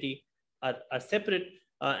infinity are separate.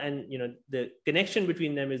 And the connection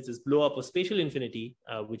between them is this blow up of spatial infinity,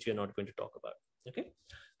 which we're not going to talk about. Okay.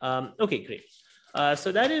 Okay, great.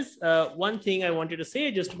 So that is one thing I wanted to say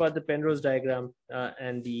just about the Penrose diagram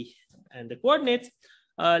and the coordinates.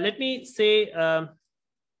 Let me say,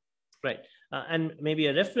 right, and maybe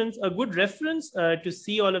a good reference to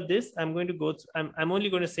see all of this. I'm going to go through, I'm only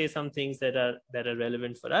going to say some things that are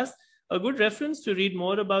relevant for us. A good reference to read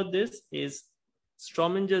more about this is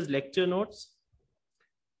Strominger's lecture notes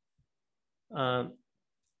on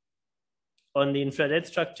the infrared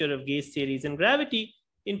structure of gauge theories and gravity.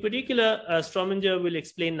 In particular, Strominger will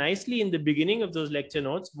explain nicely in the beginning of those lecture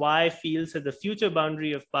notes why fields at the future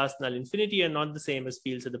boundary of past null infinity are not the same as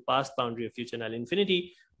fields at the past boundary of future null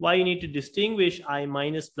infinity, why you need to distinguish I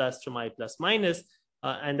minus plus from I plus minus,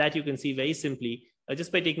 and that you can see very simply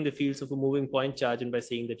just by taking the fields of a moving point charge and by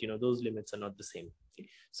saying that those limits are not the same. Okay?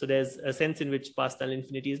 So there's a sense in which past null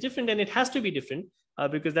infinity is different, and it has to be different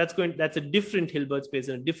because that's a different Hilbert space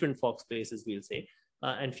and a different Fock space, as we'll say,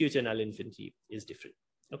 and future null infinity is different.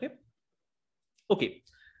 Okay. Okay.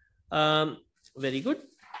 Very good.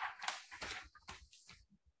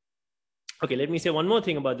 Okay, let me say one more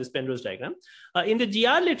thing about this Penrose diagram. In the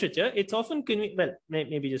GR literature, it's often, well,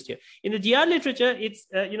 maybe just here. In the GR literature, it's,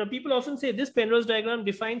 people often say this Penrose diagram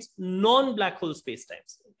defines non-black hole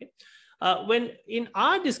spacetimes. Okay? When in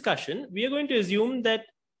our discussion, we are going to assume that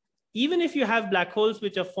even if you have black holes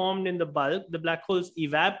which are formed in the bulk, the black holes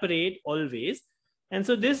evaporate always. And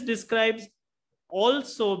so this describes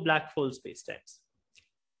also black hole spacetimes.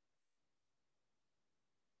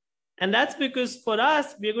 And that's because for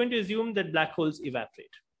us, we're going to assume that black holes evaporate.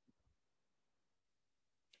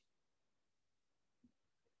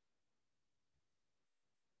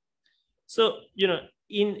 So,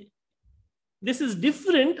 this is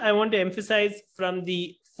different, I want to emphasize, from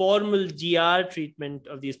the formal GR treatment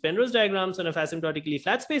of these Penrose diagrams on of asymptotically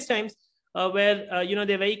flat spacetimes, where,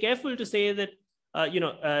 they're very careful to say that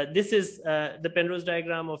this is the Penrose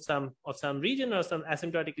diagram of some region or some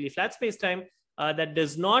asymptotically flat spacetime that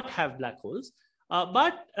does not have black holes.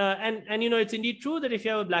 But it's indeed true that if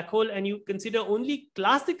you have a black hole and you consider only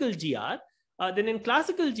classical GR, then in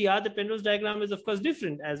classical GR, the Penrose diagram is of course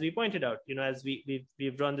different, as we pointed out, as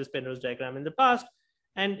we've drawn this Penrose diagram in the past.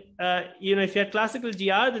 And, if you had classical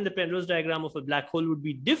GR, then the Penrose diagram of a black hole would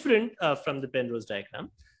be different from the Penrose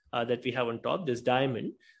diagram that we have on top, this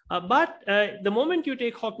diamond. But the moment you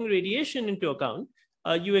take Hawking radiation into account,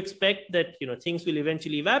 you expect that things will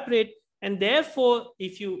eventually evaporate, and therefore,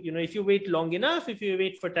 if you wait long enough, if you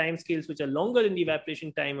wait for time scales which are longer than the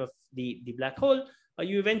evaporation time of the black hole,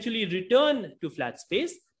 you eventually return to flat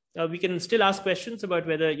space. We can still ask questions about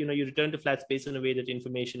whether you return to flat space in a way that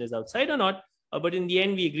information is outside or not. But in the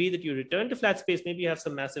end, we agree that you return to flat space. Maybe you have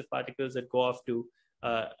some massive particles that go off to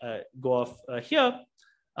here.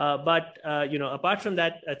 But apart from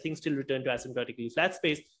that, things still return to asymptotically flat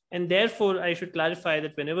space. And therefore, I should clarify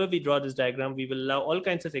that whenever we draw this diagram, we will allow all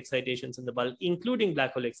kinds of excitations in the bulk, including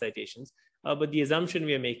black hole excitations. But the assumption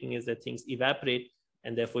we are making is that things evaporate,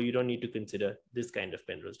 and therefore you don't need to consider this kind of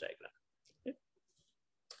Penrose diagram.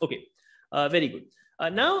 Okay, very good.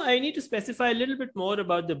 Now I need to specify a little bit more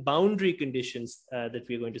about the boundary conditions that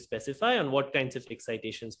we're going to specify on what kinds of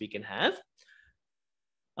excitations we can have.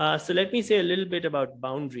 So let me say a little bit about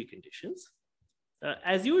boundary conditions.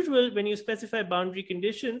 As usual, when you specify boundary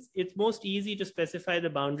conditions, it's most easy to specify the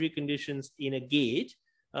boundary conditions in a gauge.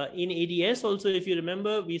 In AdS also, if you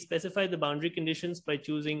remember, we specify the boundary conditions by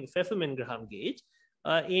choosing Pfefferman-Graham gauge.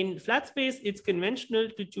 In flat space, it's conventional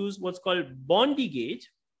to choose what's called Bondi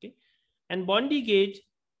gauge. Okay? And Bondi gauge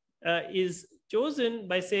is chosen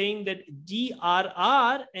by saying that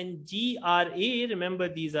GRR and GRA, remember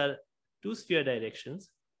these are two sphere directions,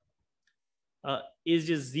 is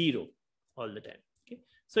just 0 all the time. Okay?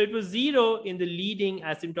 So it was 0 in the leading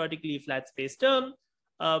asymptotically flat space term,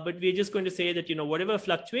 but we're just going to say that, whatever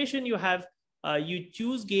fluctuation you have, you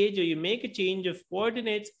choose gauge or you make a change of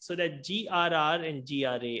coordinates so that GRR and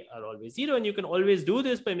GRA are always 0. And you can always do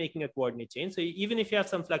this by making a coordinate change. So even if you have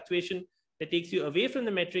some fluctuation that takes you away from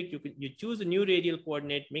the metric, you choose a new radial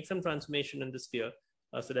coordinate, make some transformation in the sphere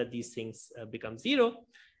so that these things become 0.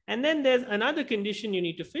 And then there's another condition you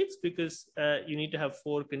need to fix because you need to have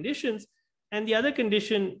 4 conditions. And the other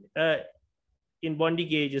condition in Bondi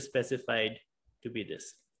gauge is specified to be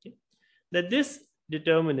this, okay? That this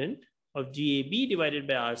determinant of GAB divided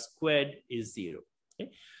by R squared is 0.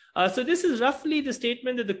 Okay? So this is roughly the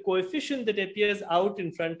statement that the coefficient that appears out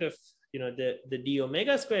in front of the d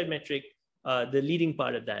omega squared metric, the leading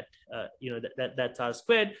part of that, that's R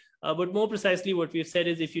squared. But more precisely, what we've said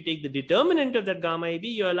is if you take the determinant of that gamma AB,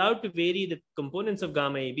 you're allowed to vary the components of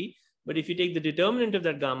gamma AB. But if you take the determinant of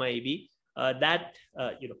that gamma AB, that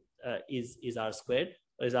is R squared,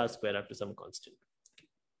 or is R squared up to some constant.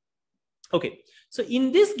 Okay, so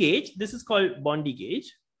in this gauge, this is called Bondi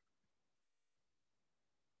gauge.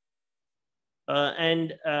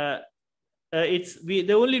 The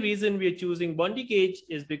only reason we are choosing Bondi gauge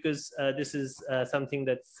is because this is something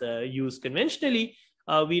that's used conventionally.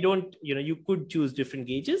 We don't, you could choose different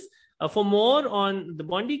gauges. For more on the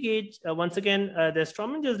Bondi gauge, once again, there's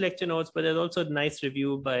Strominger's lecture notes, but there's also a nice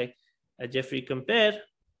review by Jeffrey Compare,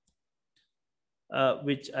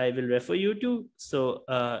 which I will refer you to. So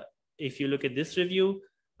if you look at this review,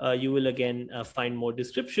 you will again find more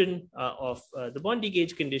description of the Bondi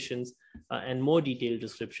gauge conditions and more detailed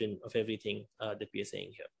description of everything that we are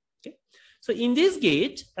saying here. Okay. So in this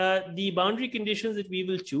gauge, the boundary conditions that we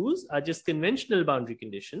will choose are just conventional boundary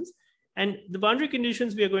conditions. And the boundary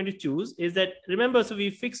conditions we are going to choose is that, remember, so we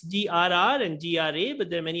fixed GRR and GRA, but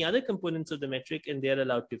there are many other components of the metric and they're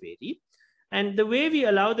allowed to vary. And the way we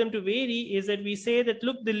allow them to vary is that we say that,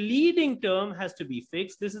 look, the leading term has to be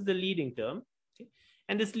fixed. This is the leading term. Okay?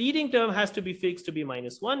 And this leading term has to be fixed to be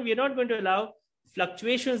 -1. We are not going to allow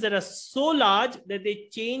fluctuations that are so large that they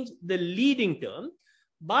change the leading term.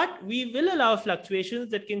 But we will allow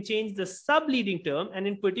fluctuations that can change the sub-leading term. And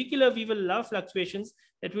in particular, we will allow fluctuations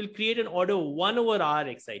that will create an order 1/r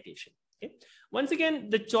excitation. Okay? Once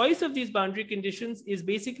again, the choice of these boundary conditions is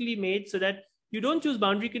basically made so that you don't choose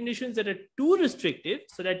boundary conditions that are too restrictive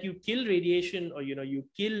so that you kill radiation or you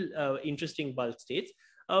kill interesting bulk states.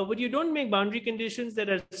 But you don't make boundary conditions that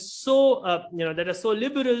are so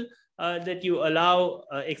liberal that you allow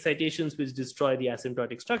excitations which destroy the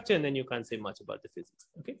asymptotic structure, and then you can't say much about the physics.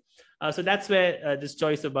 Okay, so that's where this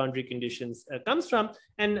choice of boundary conditions comes from,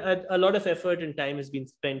 and a lot of effort and time has been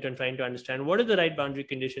spent on trying to understand what are the right boundary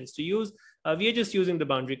conditions to use. We are just using the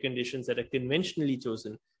boundary conditions that are conventionally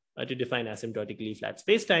chosen to define asymptotically flat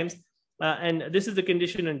spacetimes, and this is the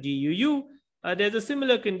condition on GUU. There's a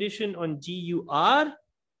similar condition on GUR,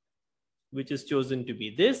 which is chosen to be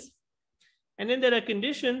this, and then there are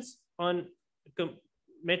conditions on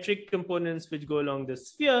metric components which go along the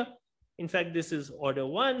sphere. In fact, this is order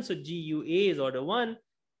 1, so GUA is order 1,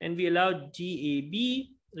 and we allow GAB.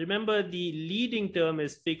 Remember, the leading term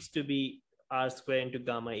is fixed to be R square into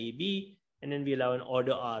gamma AB, and then we allow an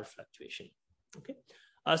order R fluctuation. Okay,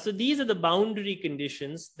 so these are the boundary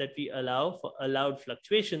conditions that we allow for allowed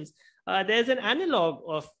fluctuations. There's an analog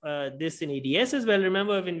of this in AdS as well.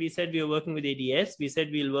 Remember, when we said we were working with AdS, we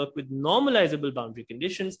said we'll work with normalizable boundary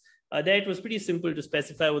conditions. There it was pretty simple to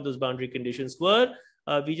specify what those boundary conditions were.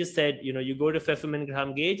 We just said, you go to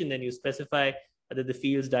Pfefferman-Graham gauge and then you specify that the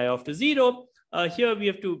fields die off to 0. Here we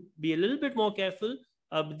have to be a little bit more careful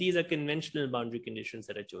but these are conventional boundary conditions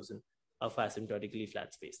that are chosen for asymptotically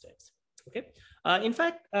flat spacetimes. Okay. In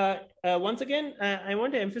fact, once again, I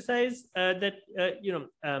want to emphasize that,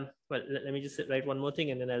 well, let me just write one more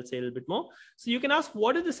thing and then I'll say a little bit more. So you can ask,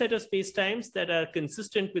 what are the set of spacetimes that are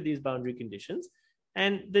consistent with these boundary conditions?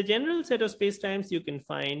 And the general set of spacetimes you can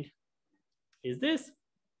find is this.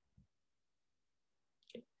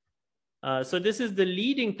 Okay. So this is the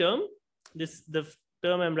leading term. The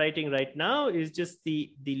term I'm writing right now is just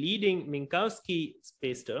the leading Minkowski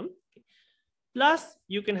space term. Plus,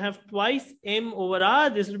 you can have twice m over r.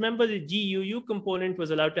 This, remember, the GUU component was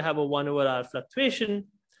allowed to have a 1 over r fluctuation.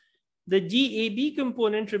 The GAB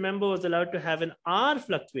component, remember, was allowed to have an r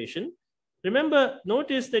fluctuation. Remember,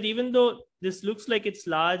 notice that even though this looks like it's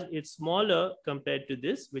large, it's smaller compared to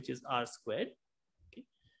this, which is r squared. Okay.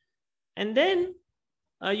 And then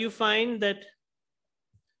you find that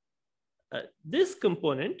this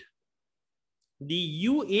component, the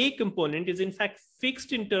UA component, is in fact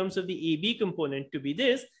fixed in terms of the AB component to be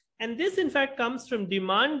this. And this in fact comes from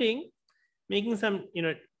demanding, making some,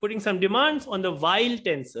 putting some demands on the Weil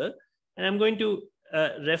tensor. And I'm going to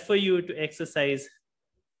refer you to exercise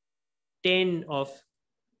 10 of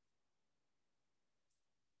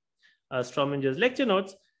Strominger's lecture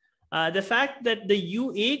notes. The fact that the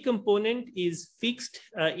UA component is fixed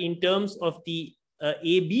in terms of the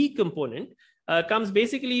AB component comes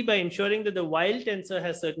basically by ensuring that the Weil tensor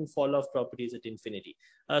has certain fall-off properties at infinity.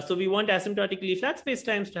 So we want asymptotically flat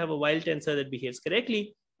spacetimes to have a Weil tensor that behaves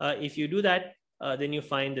correctly. If you do that, then you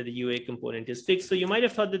find that the UA component is fixed. So you might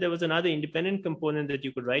have thought that there was another independent component that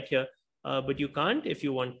you could write here, but you can't if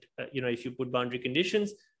you want, if you put boundary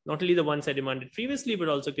conditions, not only the ones I demanded previously, but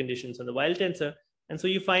also conditions on the Weil tensor. And so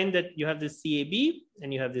you find that you have this CAB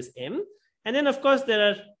and you have this M. And then of course, there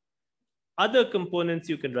are other components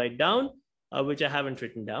you can write down, which I haven't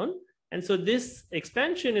written down. And so this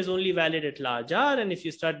expansion is only valid at large R. And if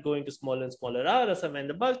you start going to smaller and smaller R or somewhere in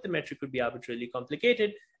the bulk, the metric could be arbitrarily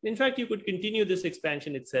complicated. In fact, you could continue this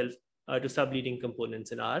expansion itself to subleading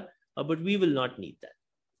components in R, but we will not need that.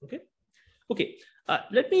 Okay. Okay.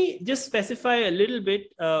 Let me just specify a little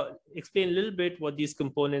bit, explain a little bit what these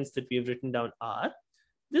components that we have written down are.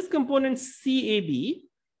 This component CAB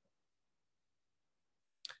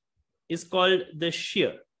is called the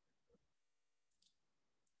shear.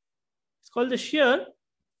 It's called the shear,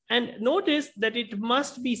 and notice that it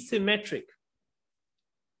must be symmetric.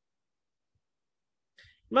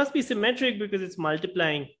 It must be symmetric because it's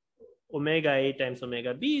multiplying omega A times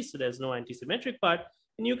omega B, so there's no anti-symmetric part.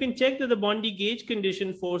 And you can check that the Bondi gauge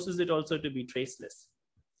condition forces it also to be traceless.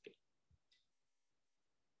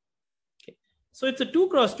 Okay. So it's a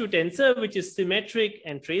 2×2 tensor, which is symmetric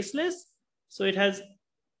and traceless. So it has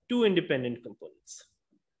two independent components.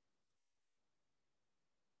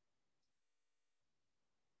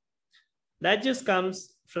 That just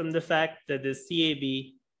comes from the fact that the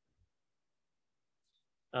CAB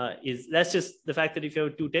that's just the fact that if you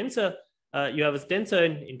have two tensor, you have a tensor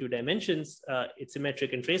in 2 dimensions, it's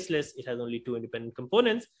symmetric and traceless, it has only two independent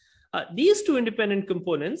components. These two independent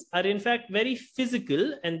components are in fact very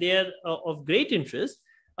physical, and they are of great interest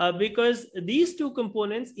because these two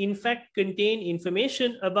components in fact contain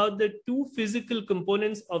information about the two physical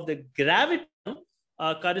components of the graviton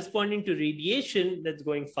corresponding to radiation that's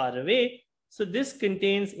going far away. So this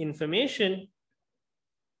contains information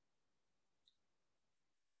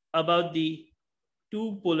about the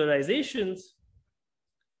two polarizations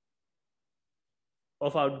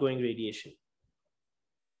of outgoing radiation.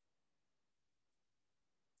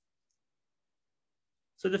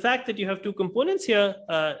 So the fact that you have two components here,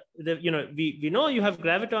 we know you have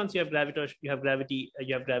gravitons, you have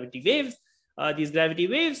gravity waves. These gravity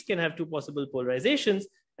waves can have two possible polarizations,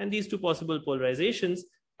 and these two possible polarizations,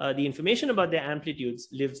 the information about their amplitudes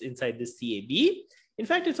lives inside this CAB. In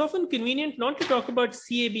fact, it's often convenient not to talk about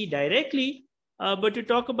CAB directly, but to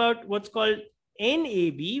talk about what's called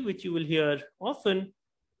NAB, which you will hear often.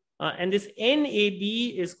 And this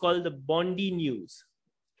NAB is called the Bondi news.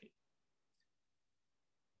 Okay.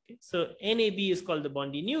 So NAB is called the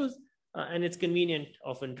Bondi news, and it's convenient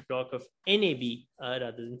often to talk of NAB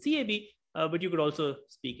rather than CAB, but you could also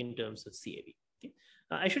speak in terms of CAB. Okay.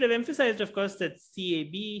 I should have emphasized, of course, that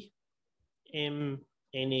CAB, M,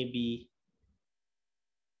 NAB,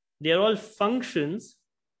 they're all functions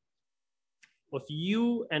of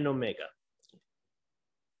U and omega.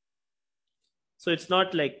 So it's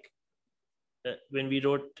not like when we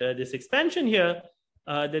wrote this expansion here,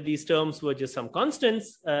 that these terms were just some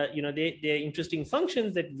constants. They're interesting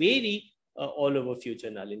functions that vary all over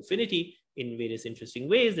future null infinity in various interesting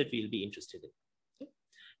ways that we'll be interested in. Okay.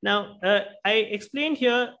 Now, I explained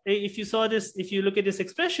here, if you saw this, if you look at this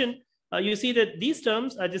expression, you see that these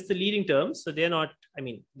terms are just the leading terms. So they're not, I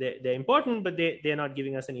mean, they're important, but they're not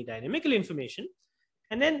giving us any dynamical information.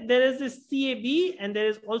 And then there is this CAB, and there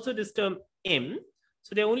is also this term M.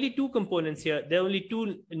 So there are only two components here. There are only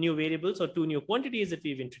two new variables or two new quantities that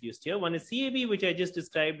we've introduced here. One is CAB, which I just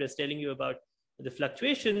described as telling you about the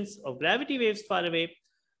fluctuations of gravity waves far away.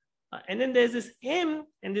 And then there's this M,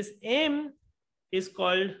 and this M is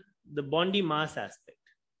called the Bondi mass aspect.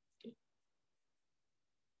 Okay.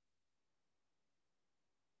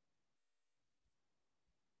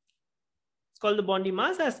 It's called the Bondi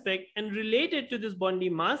mass aspect, and related to this Bondi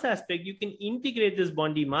mass aspect, you can integrate this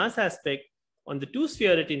Bondi mass aspect on the two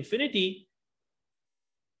sphere at infinity.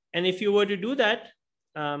 And if you were to do that,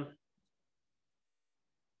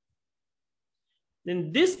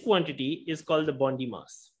 then this quantity is called the Bondi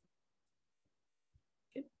mass.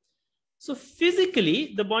 Okay. So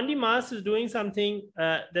physically, the Bondi mass is doing something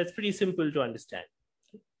that's pretty simple to understand.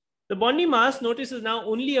 The Bondi mass, notice, is now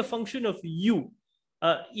only a function of u.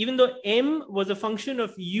 Even though m was a function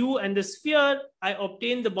of u and the sphere, I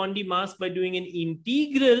obtained the Bondi mass by doing an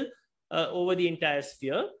integral over the entire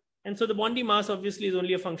sphere. And so the Bondi mass obviously is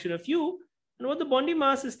only a function of u. And what the Bondi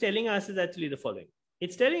mass is telling us is actually the following.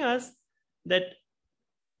 It's telling us that,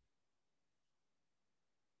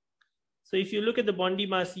 so if you look at the Bondi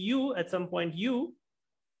mass u at some point u,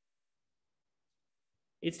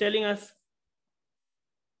 it's telling us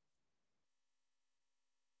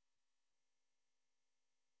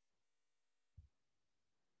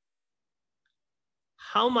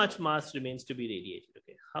how much mass remains to be radiated.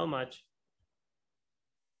 Okay, how much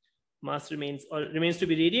mass remains to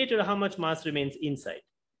be radiated, or how much mass remains inside.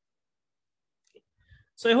 Okay.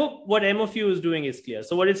 So I hope what M of u is doing is clear.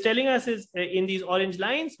 So what it's telling us is in these orange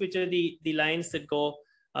lines, which are the lines that go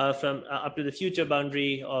from up to the future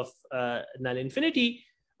boundary of null infinity,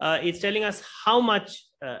 it's telling us how much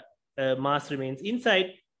mass remains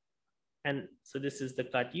inside. And so this is the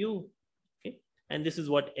cut u, okay? And this is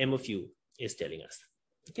what M of u is telling us.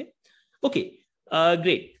 Okay,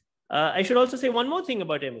 great. I should also say one more thing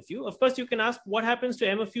about M of u. Of course, you can ask what happens to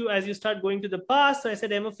M of u as you start going to the past. So I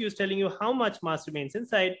said M of u is telling you how much mass remains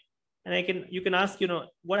inside. And you can ask,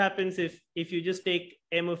 what happens if you just take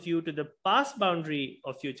M of u to the past boundary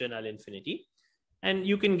of future null infinity. And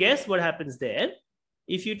you can guess what happens there.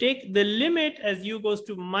 If you take the limit as u goes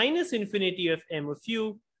to minus infinity of M of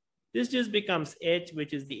u, this just becomes h,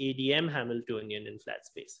 which is the ADM Hamiltonian in flat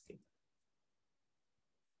space. Okay.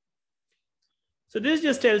 So this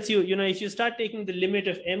just tells you, if you start taking the limit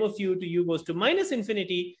of M of u to u goes to minus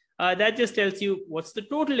infinity, that just tells you what's the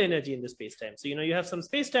total energy in the space-time. So, you have some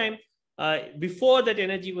space-time. Before that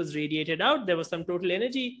energy was radiated out, there was some total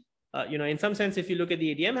energy. In some sense, if you look at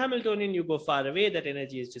the ADM Hamiltonian, you go far away, that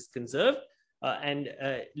energy is just conserved. And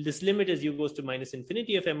this limit as u goes to minus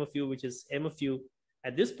infinity of M of u, which is M of u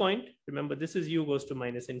at this point. Remember, this is u goes to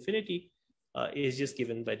minus infinity, is just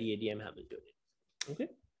given by the ADM Hamiltonian. Okay.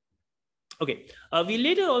 Okay, we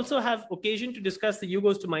later also have occasion to discuss the u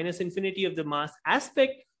goes to minus infinity of the mass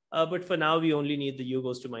aspect, but for now we only need the u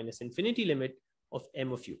goes to minus infinity limit of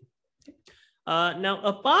M of u. Okay. Now,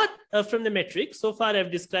 apart from the metric, so far I've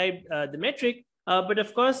described the metric, but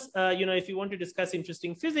of course, if you want to discuss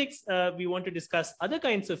interesting physics, we want to discuss other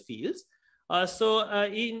kinds of fields.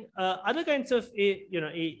 In other kinds of,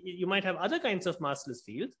 you might have other kinds of massless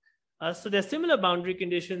fields. So there's similar boundary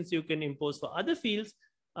conditions you can impose for other fields.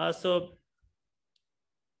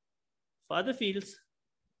 For other fields,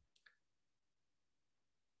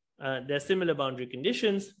 there are similar boundary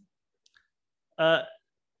conditions.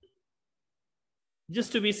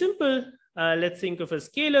 Just to be simple, let's think of a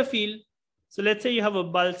scalar field. So let's say you have a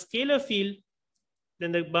bulk scalar field,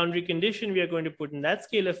 then the boundary condition we are going to put in that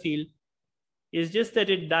scalar field is just that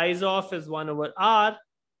it dies off as 1 over r,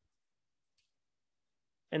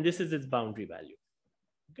 and this is its boundary value.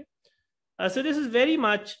 So this is very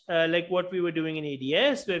much like what we were doing in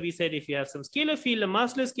AdS, where we said if you have some scalar field, a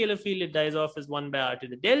massless scalar field, it dies off as 1 by r to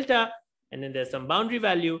the delta, and then there's some boundary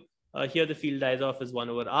value. Here the field dies off as 1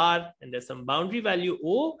 over r, and there's some boundary value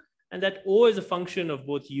O, and that O is a function of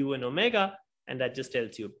both u and omega, and that just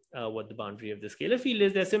tells you what the boundary of the scalar field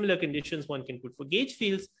is. There are similar conditions one can put for gauge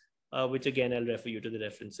fields, which again I'll refer you to the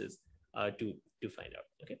references to find out.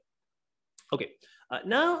 Okay.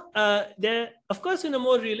 Now, of course, in a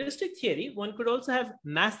more realistic theory, one could also have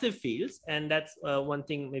massive fields. And that's one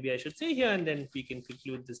thing maybe I should say here, and then we can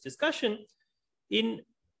conclude this discussion.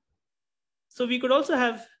 So we could also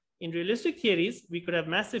have, in realistic theories, we could have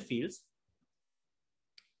massive fields.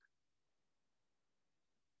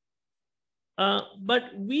 But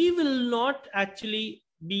we will not actually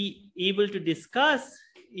be able to discuss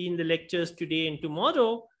in the lectures today and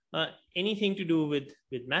tomorrow anything to do with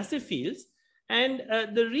massive fields. And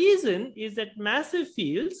the reason is that massive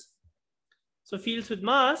fields, so fields with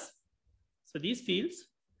mass, so these fields,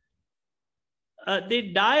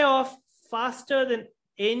 they die off faster than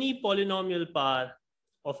any polynomial power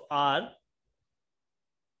of R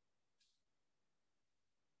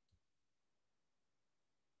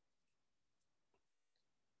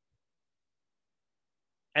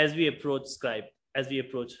as we approach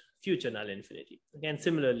future null infinity. Again,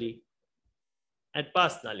 similarly, at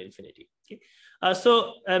past null infinity. Okay?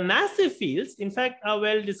 So massive fields, in fact, are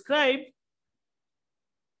well described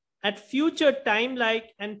at future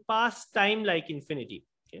time-like and past time-like infinity.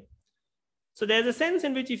 Okay? So there's a sense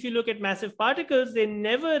in which if you look at massive particles, they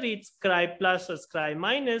never reach scri plus or scri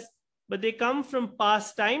minus, but they come from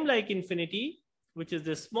past time-like infinity, which is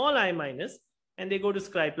the small I minus, and they go to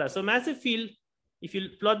scri plus. So massive field, if you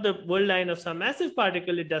plot the world line of some massive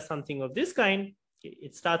particle, it does something of this kind. Okay?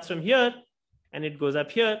 It starts from here and it goes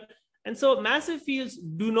up here. And so massive fields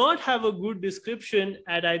do not have a good description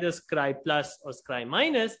at either scri plus or scri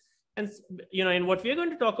minus. And in what we're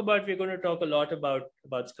going to talk about, we're going to talk a lot about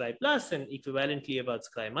scri plus and equivalently about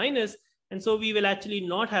scri minus. And so we will actually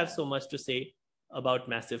not have so much to say about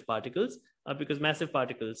massive particles because massive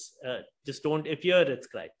particles just don't appear at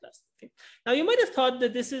scri plus. Okay? Now you might have thought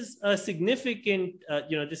that this is a significant,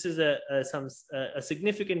 this is a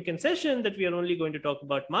significant concession that we are only going to talk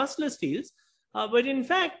about massless fields. But in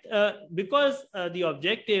fact, because the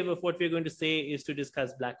objective of what we're going to say is to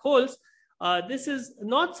discuss black holes, this is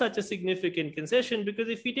not such a significant concession, because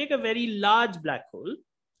if we take a very large black hole,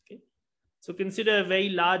 okay, so consider a very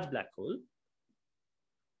large black hole,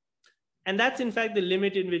 and that's in fact the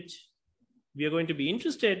limit in which we are going to be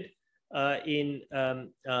interested in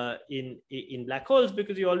black holes,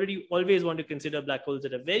 because you always want to consider black holes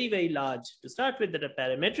that are very, very large to start with, that are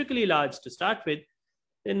parametrically large to start with.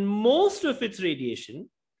 Then most of its radiation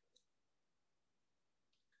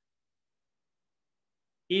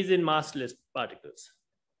is in massless particles.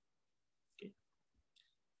 Okay.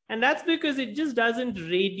 And that's because it just doesn't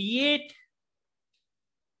radiate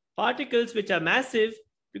particles which are massive,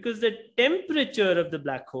 because the temperature of the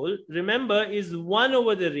black hole, remember, is 1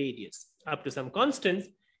 over the radius up to some constants.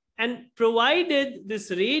 And provided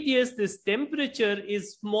this radius, this temperature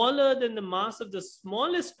is smaller than the mass of the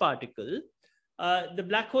smallest particle, the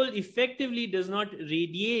black hole effectively does not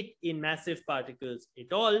radiate in massive particles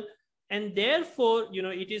at all. And therefore,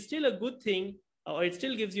 it is still a good thing, or it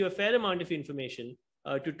still gives you a fair amount of information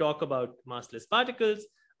to talk about massless particles.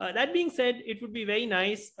 That being said, it would be very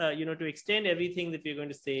nice, to extend everything that we're going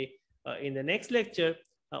to say in the next lecture,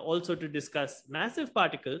 also to discuss massive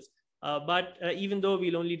particles. But even though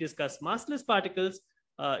we'll only discuss massless particles,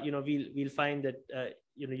 we'll find that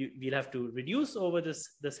we'll have to reduce over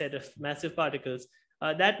the set of massive particles.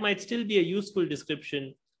 That might still be a useful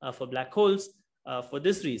description for black holes for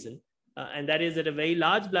this reason, and that is that a very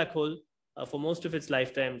large black hole for most of its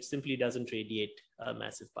lifetime simply doesn't radiate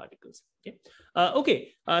massive particles.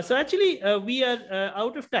 Okay, so actually we are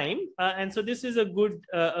out of time, and so this is a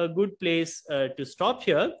good place to stop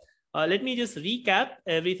here. Let me just recap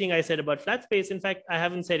everything I said about flat space. In fact, I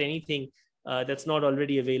haven't said anything that's not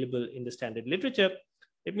already available in the standard literature.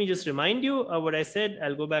 Let me just remind you what I said.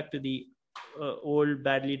 I'll go back to the old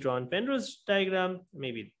badly drawn Penrose diagram,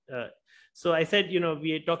 maybe. So I said,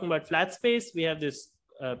 we are talking about flat space. We have this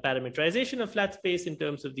parameterization of flat space in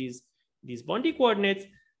terms of these Bondi coordinates.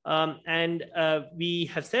 And we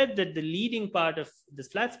have said that the leading part of this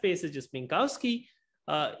flat space is just Minkowski.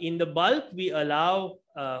 In the bulk, we allow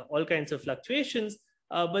all kinds of fluctuations,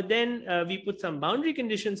 but then we put some boundary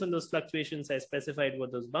conditions on those fluctuations. I specified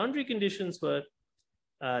what those boundary conditions were.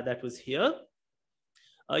 That was here.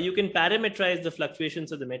 You can parameterize the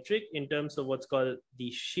fluctuations of the metric in terms of what's called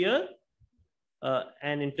the shear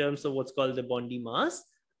and in terms of what's called the Bondi mass.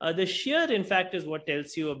 The shear, in fact, is what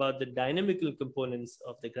tells you about the dynamical components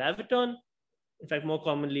of the graviton. In fact, more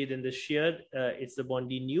commonly than the shear, it's the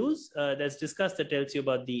Bondi news that's discussed that tells you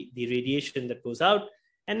about the radiation that goes out.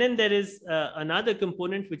 And then there is another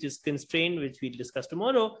component which is constrained, which we'll discuss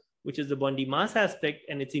tomorrow, which is the Bondi mass aspect,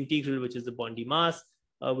 and its integral, which is the Bondi mass,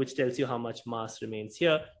 which tells you how much mass remains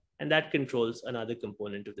here. And that controls another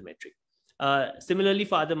component of the metric. Similarly,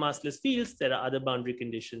 for other massless fields, there are other boundary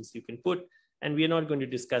conditions you can put. And we are not going to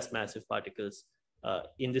discuss massive particles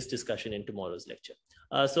in this discussion in tomorrow's lecture.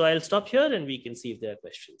 So I'll stop here and we can see if there are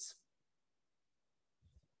questions.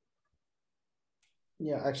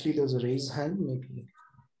 Yeah, actually, there's a raised hand, maybe.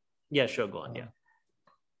 Yeah, sure, go on,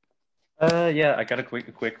 yeah, I got a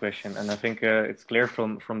quick question, and I think it's clear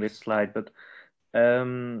from this slide, but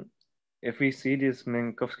if we see this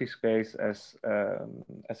Minkowski space as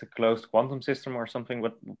a closed quantum system or something,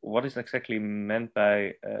 what is exactly meant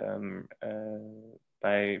by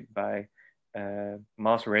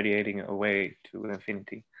mass radiating away to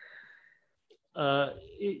infinity?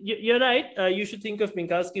 You're right. You should think of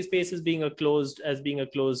Minkowski space as being a closed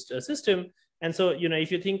system. And so,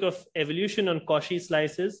 if you think of evolution on Cauchy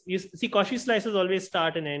slices, you see Cauchy slices always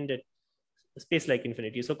start and end at space-like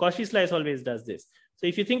infinity. So Cauchy slice always does this. So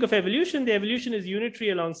if you think of evolution, the evolution is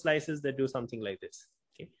unitary along slices that do something like this.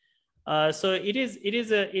 Okay. So it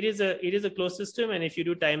is a closed system, and if you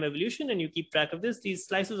do time evolution and you keep track of this, these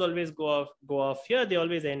slices always go off here. They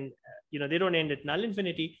always end. They don't end at null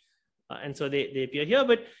infinity. And so they appear here,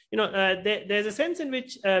 but there's a sense in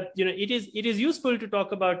which it is useful to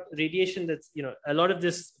talk about radiation. That's a lot of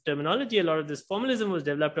this terminology, a lot of this formalism was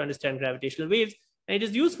developed to understand gravitational waves, and it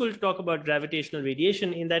is useful to talk about gravitational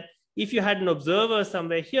radiation in that if you had an observer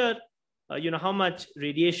somewhere here, how much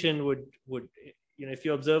radiation would if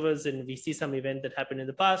you're observers and we see some event that happened in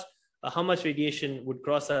the past, how much radiation would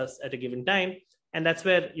cross us at a given time, and that's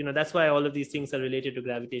where that's why all of these things are related to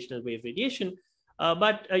gravitational wave radiation.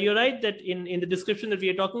 But you're right that in the description that we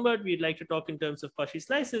are talking about, we'd like to talk in terms of Cauchy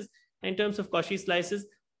slices. In terms of Cauchy slices,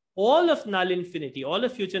 all of null infinity, all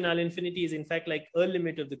of future null infinity is in fact like a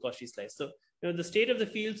limit of the Cauchy slice. So the state of the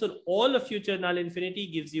field, so all of future null infinity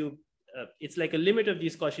gives you, it's like a limit of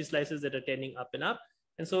these Cauchy slices that are tending up and up.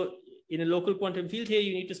 And so in a local quantum field here,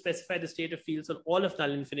 you need to specify the state of fields on all of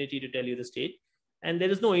null infinity to tell you the state. And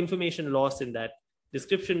there is no information loss in that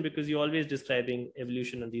description because you're always describing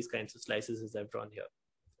evolution on these kinds of slices as I've drawn here.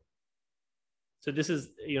 So this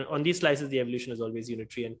is, on these slices, the evolution is always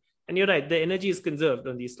unitary. And you're right, the energy is conserved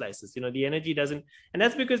on these slices. The energy doesn't, and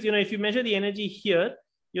that's because, if you measure the energy here,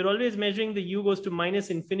 you're always measuring the U goes to minus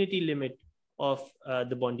infinity limit of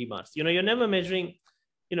the Bondi mass. You're never measuring,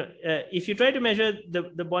 if you try to measure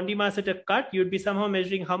the Bondi mass at a cut, you'd be somehow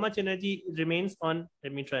measuring how much energy remains on,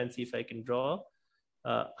 let me try and see if I can draw,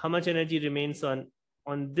 how much energy remains on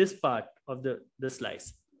this part of the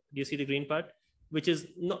slice. Do you see the green part? Which is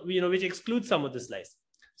not, which excludes some of the slice.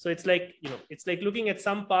 So it's like, it's like looking at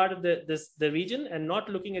some part of the region and not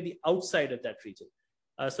looking at the outside of that region.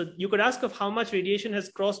 So you could ask of how much radiation has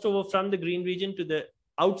crossed over from the green region to the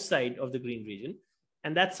outside of the green region.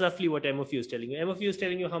 And that's roughly what MOFU is telling you. MOFU is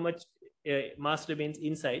telling you how much mass remains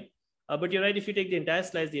inside. But you're right, if you take the entire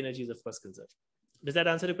slice, the energy is of course conserved. Does that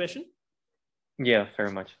answer the question? Yeah,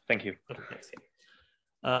 very much. Thank you. Okay, thanks.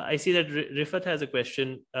 I see that Rifat has a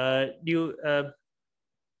question.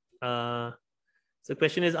 So the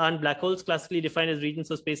question is, aren't black holes classically defined as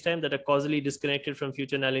regions of space-time that are causally disconnected from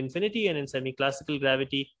future null infinity? And in semi-classical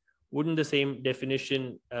gravity, wouldn't the same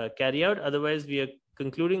definition carry out? Otherwise, we are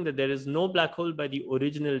concluding that there is no black hole by the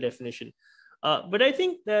original definition. But I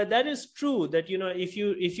think that is true, that if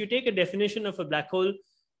you take a definition of a black hole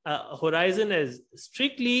horizon as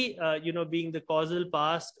strictly being the causal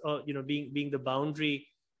past, or being the boundary,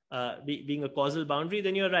 being a causal boundary,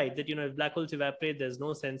 then you're right that if black holes evaporate, there's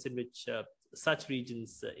no sense in which such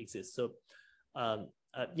regions exist. So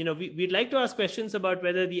we'd like to ask questions about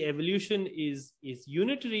whether the evolution is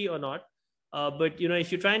unitary or not. But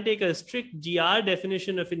if you try and take a strict GR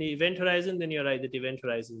definition of an event horizon, then you're right that event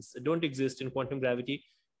horizons don't exist in quantum gravity.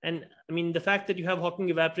 And I mean, the fact that you have Hawking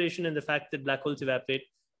evaporation and the fact that black holes evaporate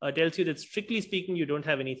tells you that strictly speaking, you don't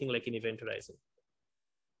have anything like an event horizon.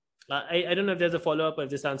 I don't know if there's a follow-up, or if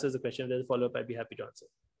this answers the question. If there's a follow-up, I'd be happy to answer.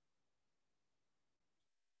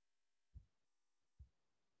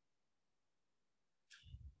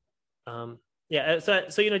 Yeah, so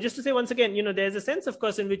just to say once again, there's a sense, of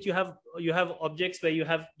course, in which you have objects where you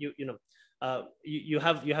have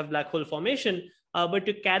black hole formation, but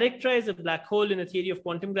to characterize a black hole in a theory of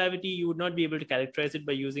quantum gravity, you would not be able to characterize it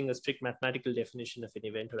by using a strict mathematical definition of an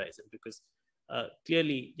event horizon, because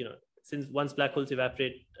clearly, since once black holes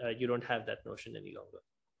evaporate, you don't have that notion any longer.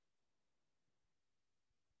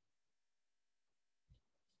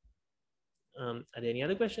 Are there any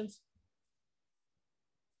other questions?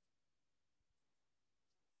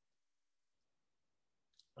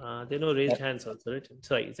 There are no raised hands also, right?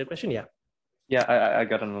 Sorry, is there a question? Yeah. Yeah, I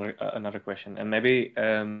got another question, and maybe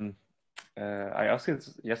I asked it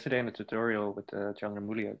yesterday in the tutorial with Chandra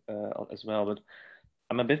Muli as well, but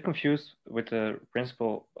I'm a bit confused with the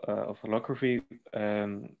principle of holography.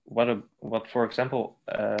 What, for example,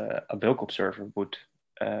 a bulk observer would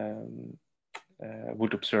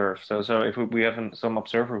observe. So if we have some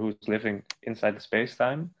observer who's living inside the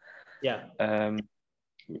space-time, yeah.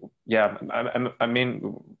 Yeah, I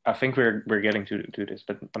mean, I think we're getting to this,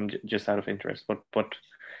 but I'm just out of interest. What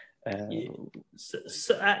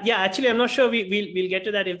Yeah, actually, I'm not sure we'll get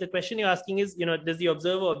to that. If the question you're asking is, does the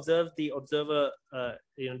observer observe the observer,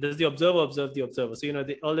 does the observer observe the observer? So,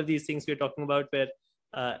 all of these things we're talking about where,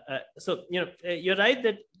 you're right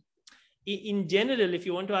that in general, if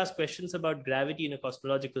you want to ask questions about gravity in a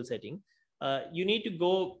cosmological setting, you need to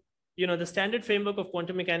go, the standard framework of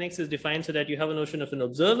quantum mechanics is defined so that you have a notion of an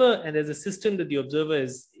observer and there's a system that the observer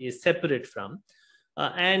is separate from.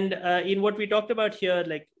 In what we talked about here,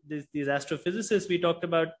 like these astrophysicists, we talked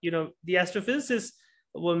about, the astrophysicists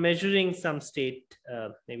were measuring some state,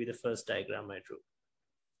 maybe the first diagram I drew.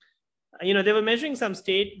 They were measuring some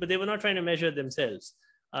state, but they were not trying to measure themselves.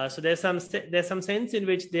 So there's some sense in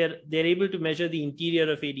which they're able to measure the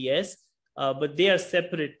interior of AdS, but they are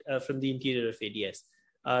separate from the interior of AdS.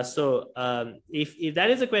 If that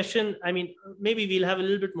is a question, I mean, maybe we'll have a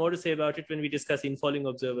little bit more to say about it when we discuss infalling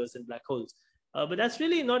observers and black holes. But that's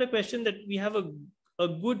really not a question that we have a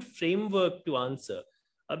good framework to answer,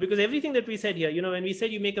 because everything that we said here, when we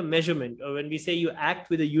said you make a measurement, or when we say you act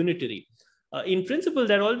with a unitary, in principle,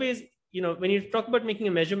 that always, when you talk about making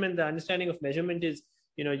a measurement, the understanding of measurement is,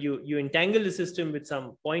 you entangle the system with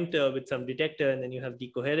some pointer, with some detector, and then you have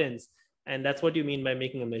decoherence. And that's what you mean by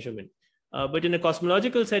making a measurement. But in a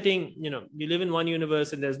cosmological setting, you live in one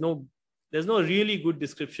universe and there's no really good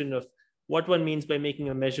description of what one means by making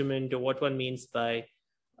a measurement or what one means by,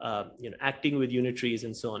 acting with unitaries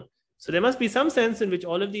and so on. So there must be some sense in which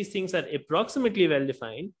all of these things are approximately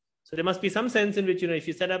well-defined. So there must be some sense in which, if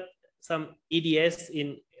you set up some AdS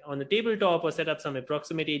on the tabletop or set up some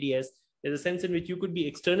approximate AdS, there's a sense in which you could be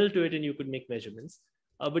external to it and you could make measurements.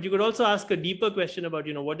 But you could also ask a deeper question about,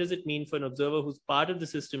 what does it mean for an observer who's part of the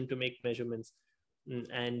system to make measurements?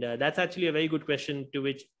 And that's actually a very good question to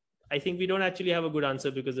which I think we don't actually have a good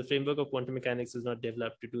answer, because the framework of quantum mechanics is not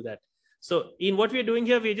developed to do that. So in what we're doing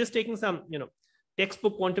here, we're just taking some,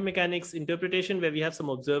 textbook quantum mechanics interpretation where we have some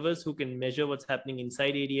observers who can measure what's happening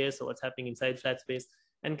inside AdS or what's happening inside flat space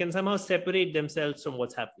and can somehow separate themselves from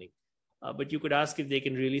what's happening. But you could ask if they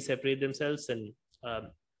can really separate themselves, and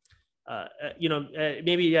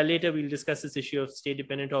maybe later we'll discuss this issue of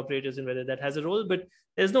state-dependent operators and whether that has a role, but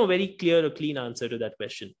there's no very clear or clean answer to that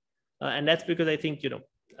question. And that's because I think,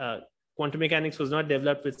 quantum mechanics was not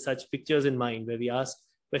developed with such pictures in mind, where we asked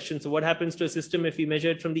questions of what happens to a system if we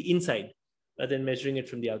measure it from the inside rather than measuring it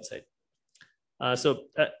from the outside. That's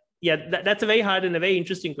a very hard and a very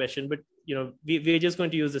interesting question, but, we're just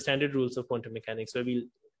going to use the standard rules of quantum mechanics, where we'll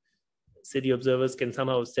say the observers can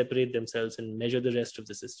somehow separate themselves and measure the rest of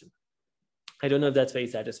the system. I don't know if that's very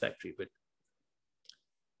satisfactory, but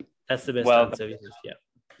that's the best answer. Yeah.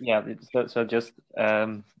 Yeah. So just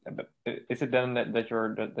is it then that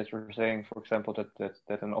you're saying, for example,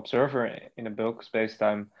 that an observer in a bulk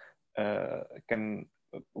spacetime can,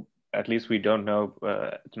 at least we don't know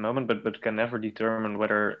at the moment, but can never determine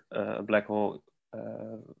whether a black hole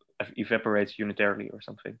evaporates unitarily or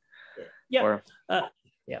something? Yeah. Or,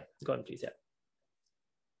 yeah, go on, please. Yeah.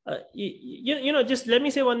 Just let me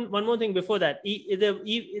say one more thing before that.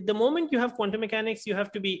 The moment you have quantum mechanics, you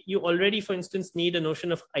already, for instance, need a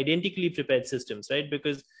notion of identically prepared systems, right?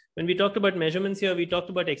 Because when we talked about measurements here, we talked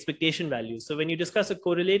about expectation values. So when you discuss a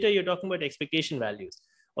correlator, you're talking about expectation values,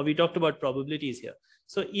 or we talked about probabilities here.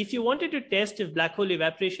 So if you wanted to test if black hole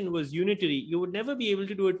evaporation was unitary, you would never be able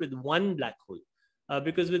to do it with one black hole.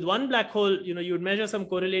 Because with one black hole, you would measure some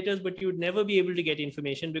correlators, but you would never be able to get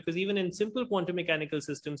information, because even in simple quantum mechanical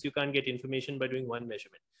systems, you can't get information by doing one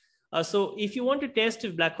measurement. So if you want to test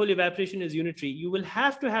if black hole evaporation is unitary, you will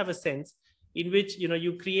have to have a sense in which,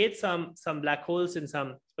 you create some black holes in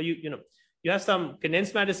some, or you have some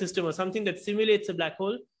condensed matter system or something that simulates a black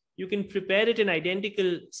hole. You can prepare it in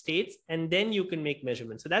identical states, and then you can make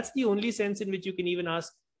measurements. So that's the only sense in which you can even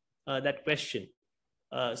ask that question.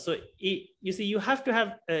 You see, you have to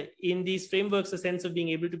have in these frameworks a sense of being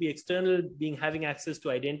able to be external, having access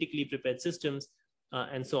to identically prepared systems,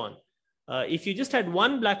 and so on. If you just had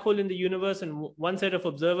one black hole in the universe and one set of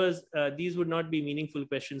observers, these would not be meaningful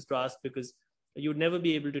questions to ask, because you would never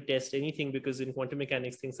be able to test anything, because in quantum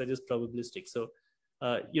mechanics, things are just probabilistic. So,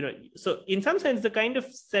 so in some sense, the kind of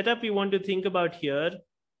setup you want to think about here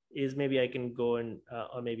is, maybe I can go and,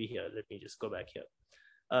 or maybe here, let me just go back here,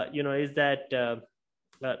 is that,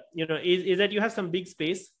 is that you have some big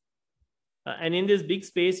space, and in this big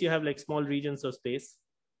space, you have like small regions of space,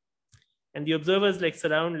 and the observers like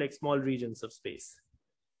surround like small regions of space,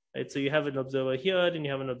 right? So you have an observer here, and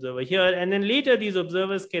you have an observer here, and then later these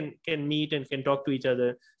observers can meet and can talk to each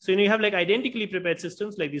other. So you have like identically prepared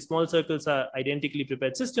systems, like these small circles are identically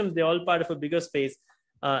prepared systems. They're all part of a bigger space,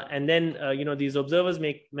 and then these observers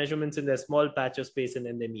make measurements in their small patch of space, and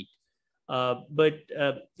then they meet. But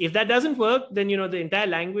if that doesn't work, then the entire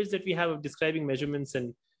language that we have of describing measurements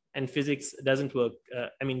and physics doesn't work.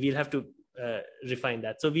 I mean, we'll have to refine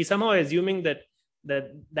that. So we somehow are assuming that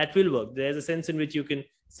will work. There's a sense in which you can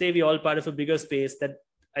say we're all part of a bigger space,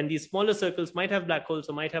 and these smaller circles might have black holes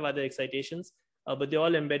or might have other excitations, but they're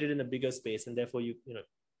all embedded in a bigger space, and therefore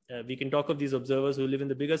we can talk of these observers who live in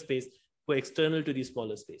the bigger space who are external to these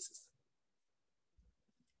smaller spaces.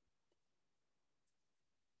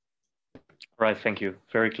 Right, thank you.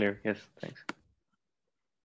 Very clear. Yes, thanks.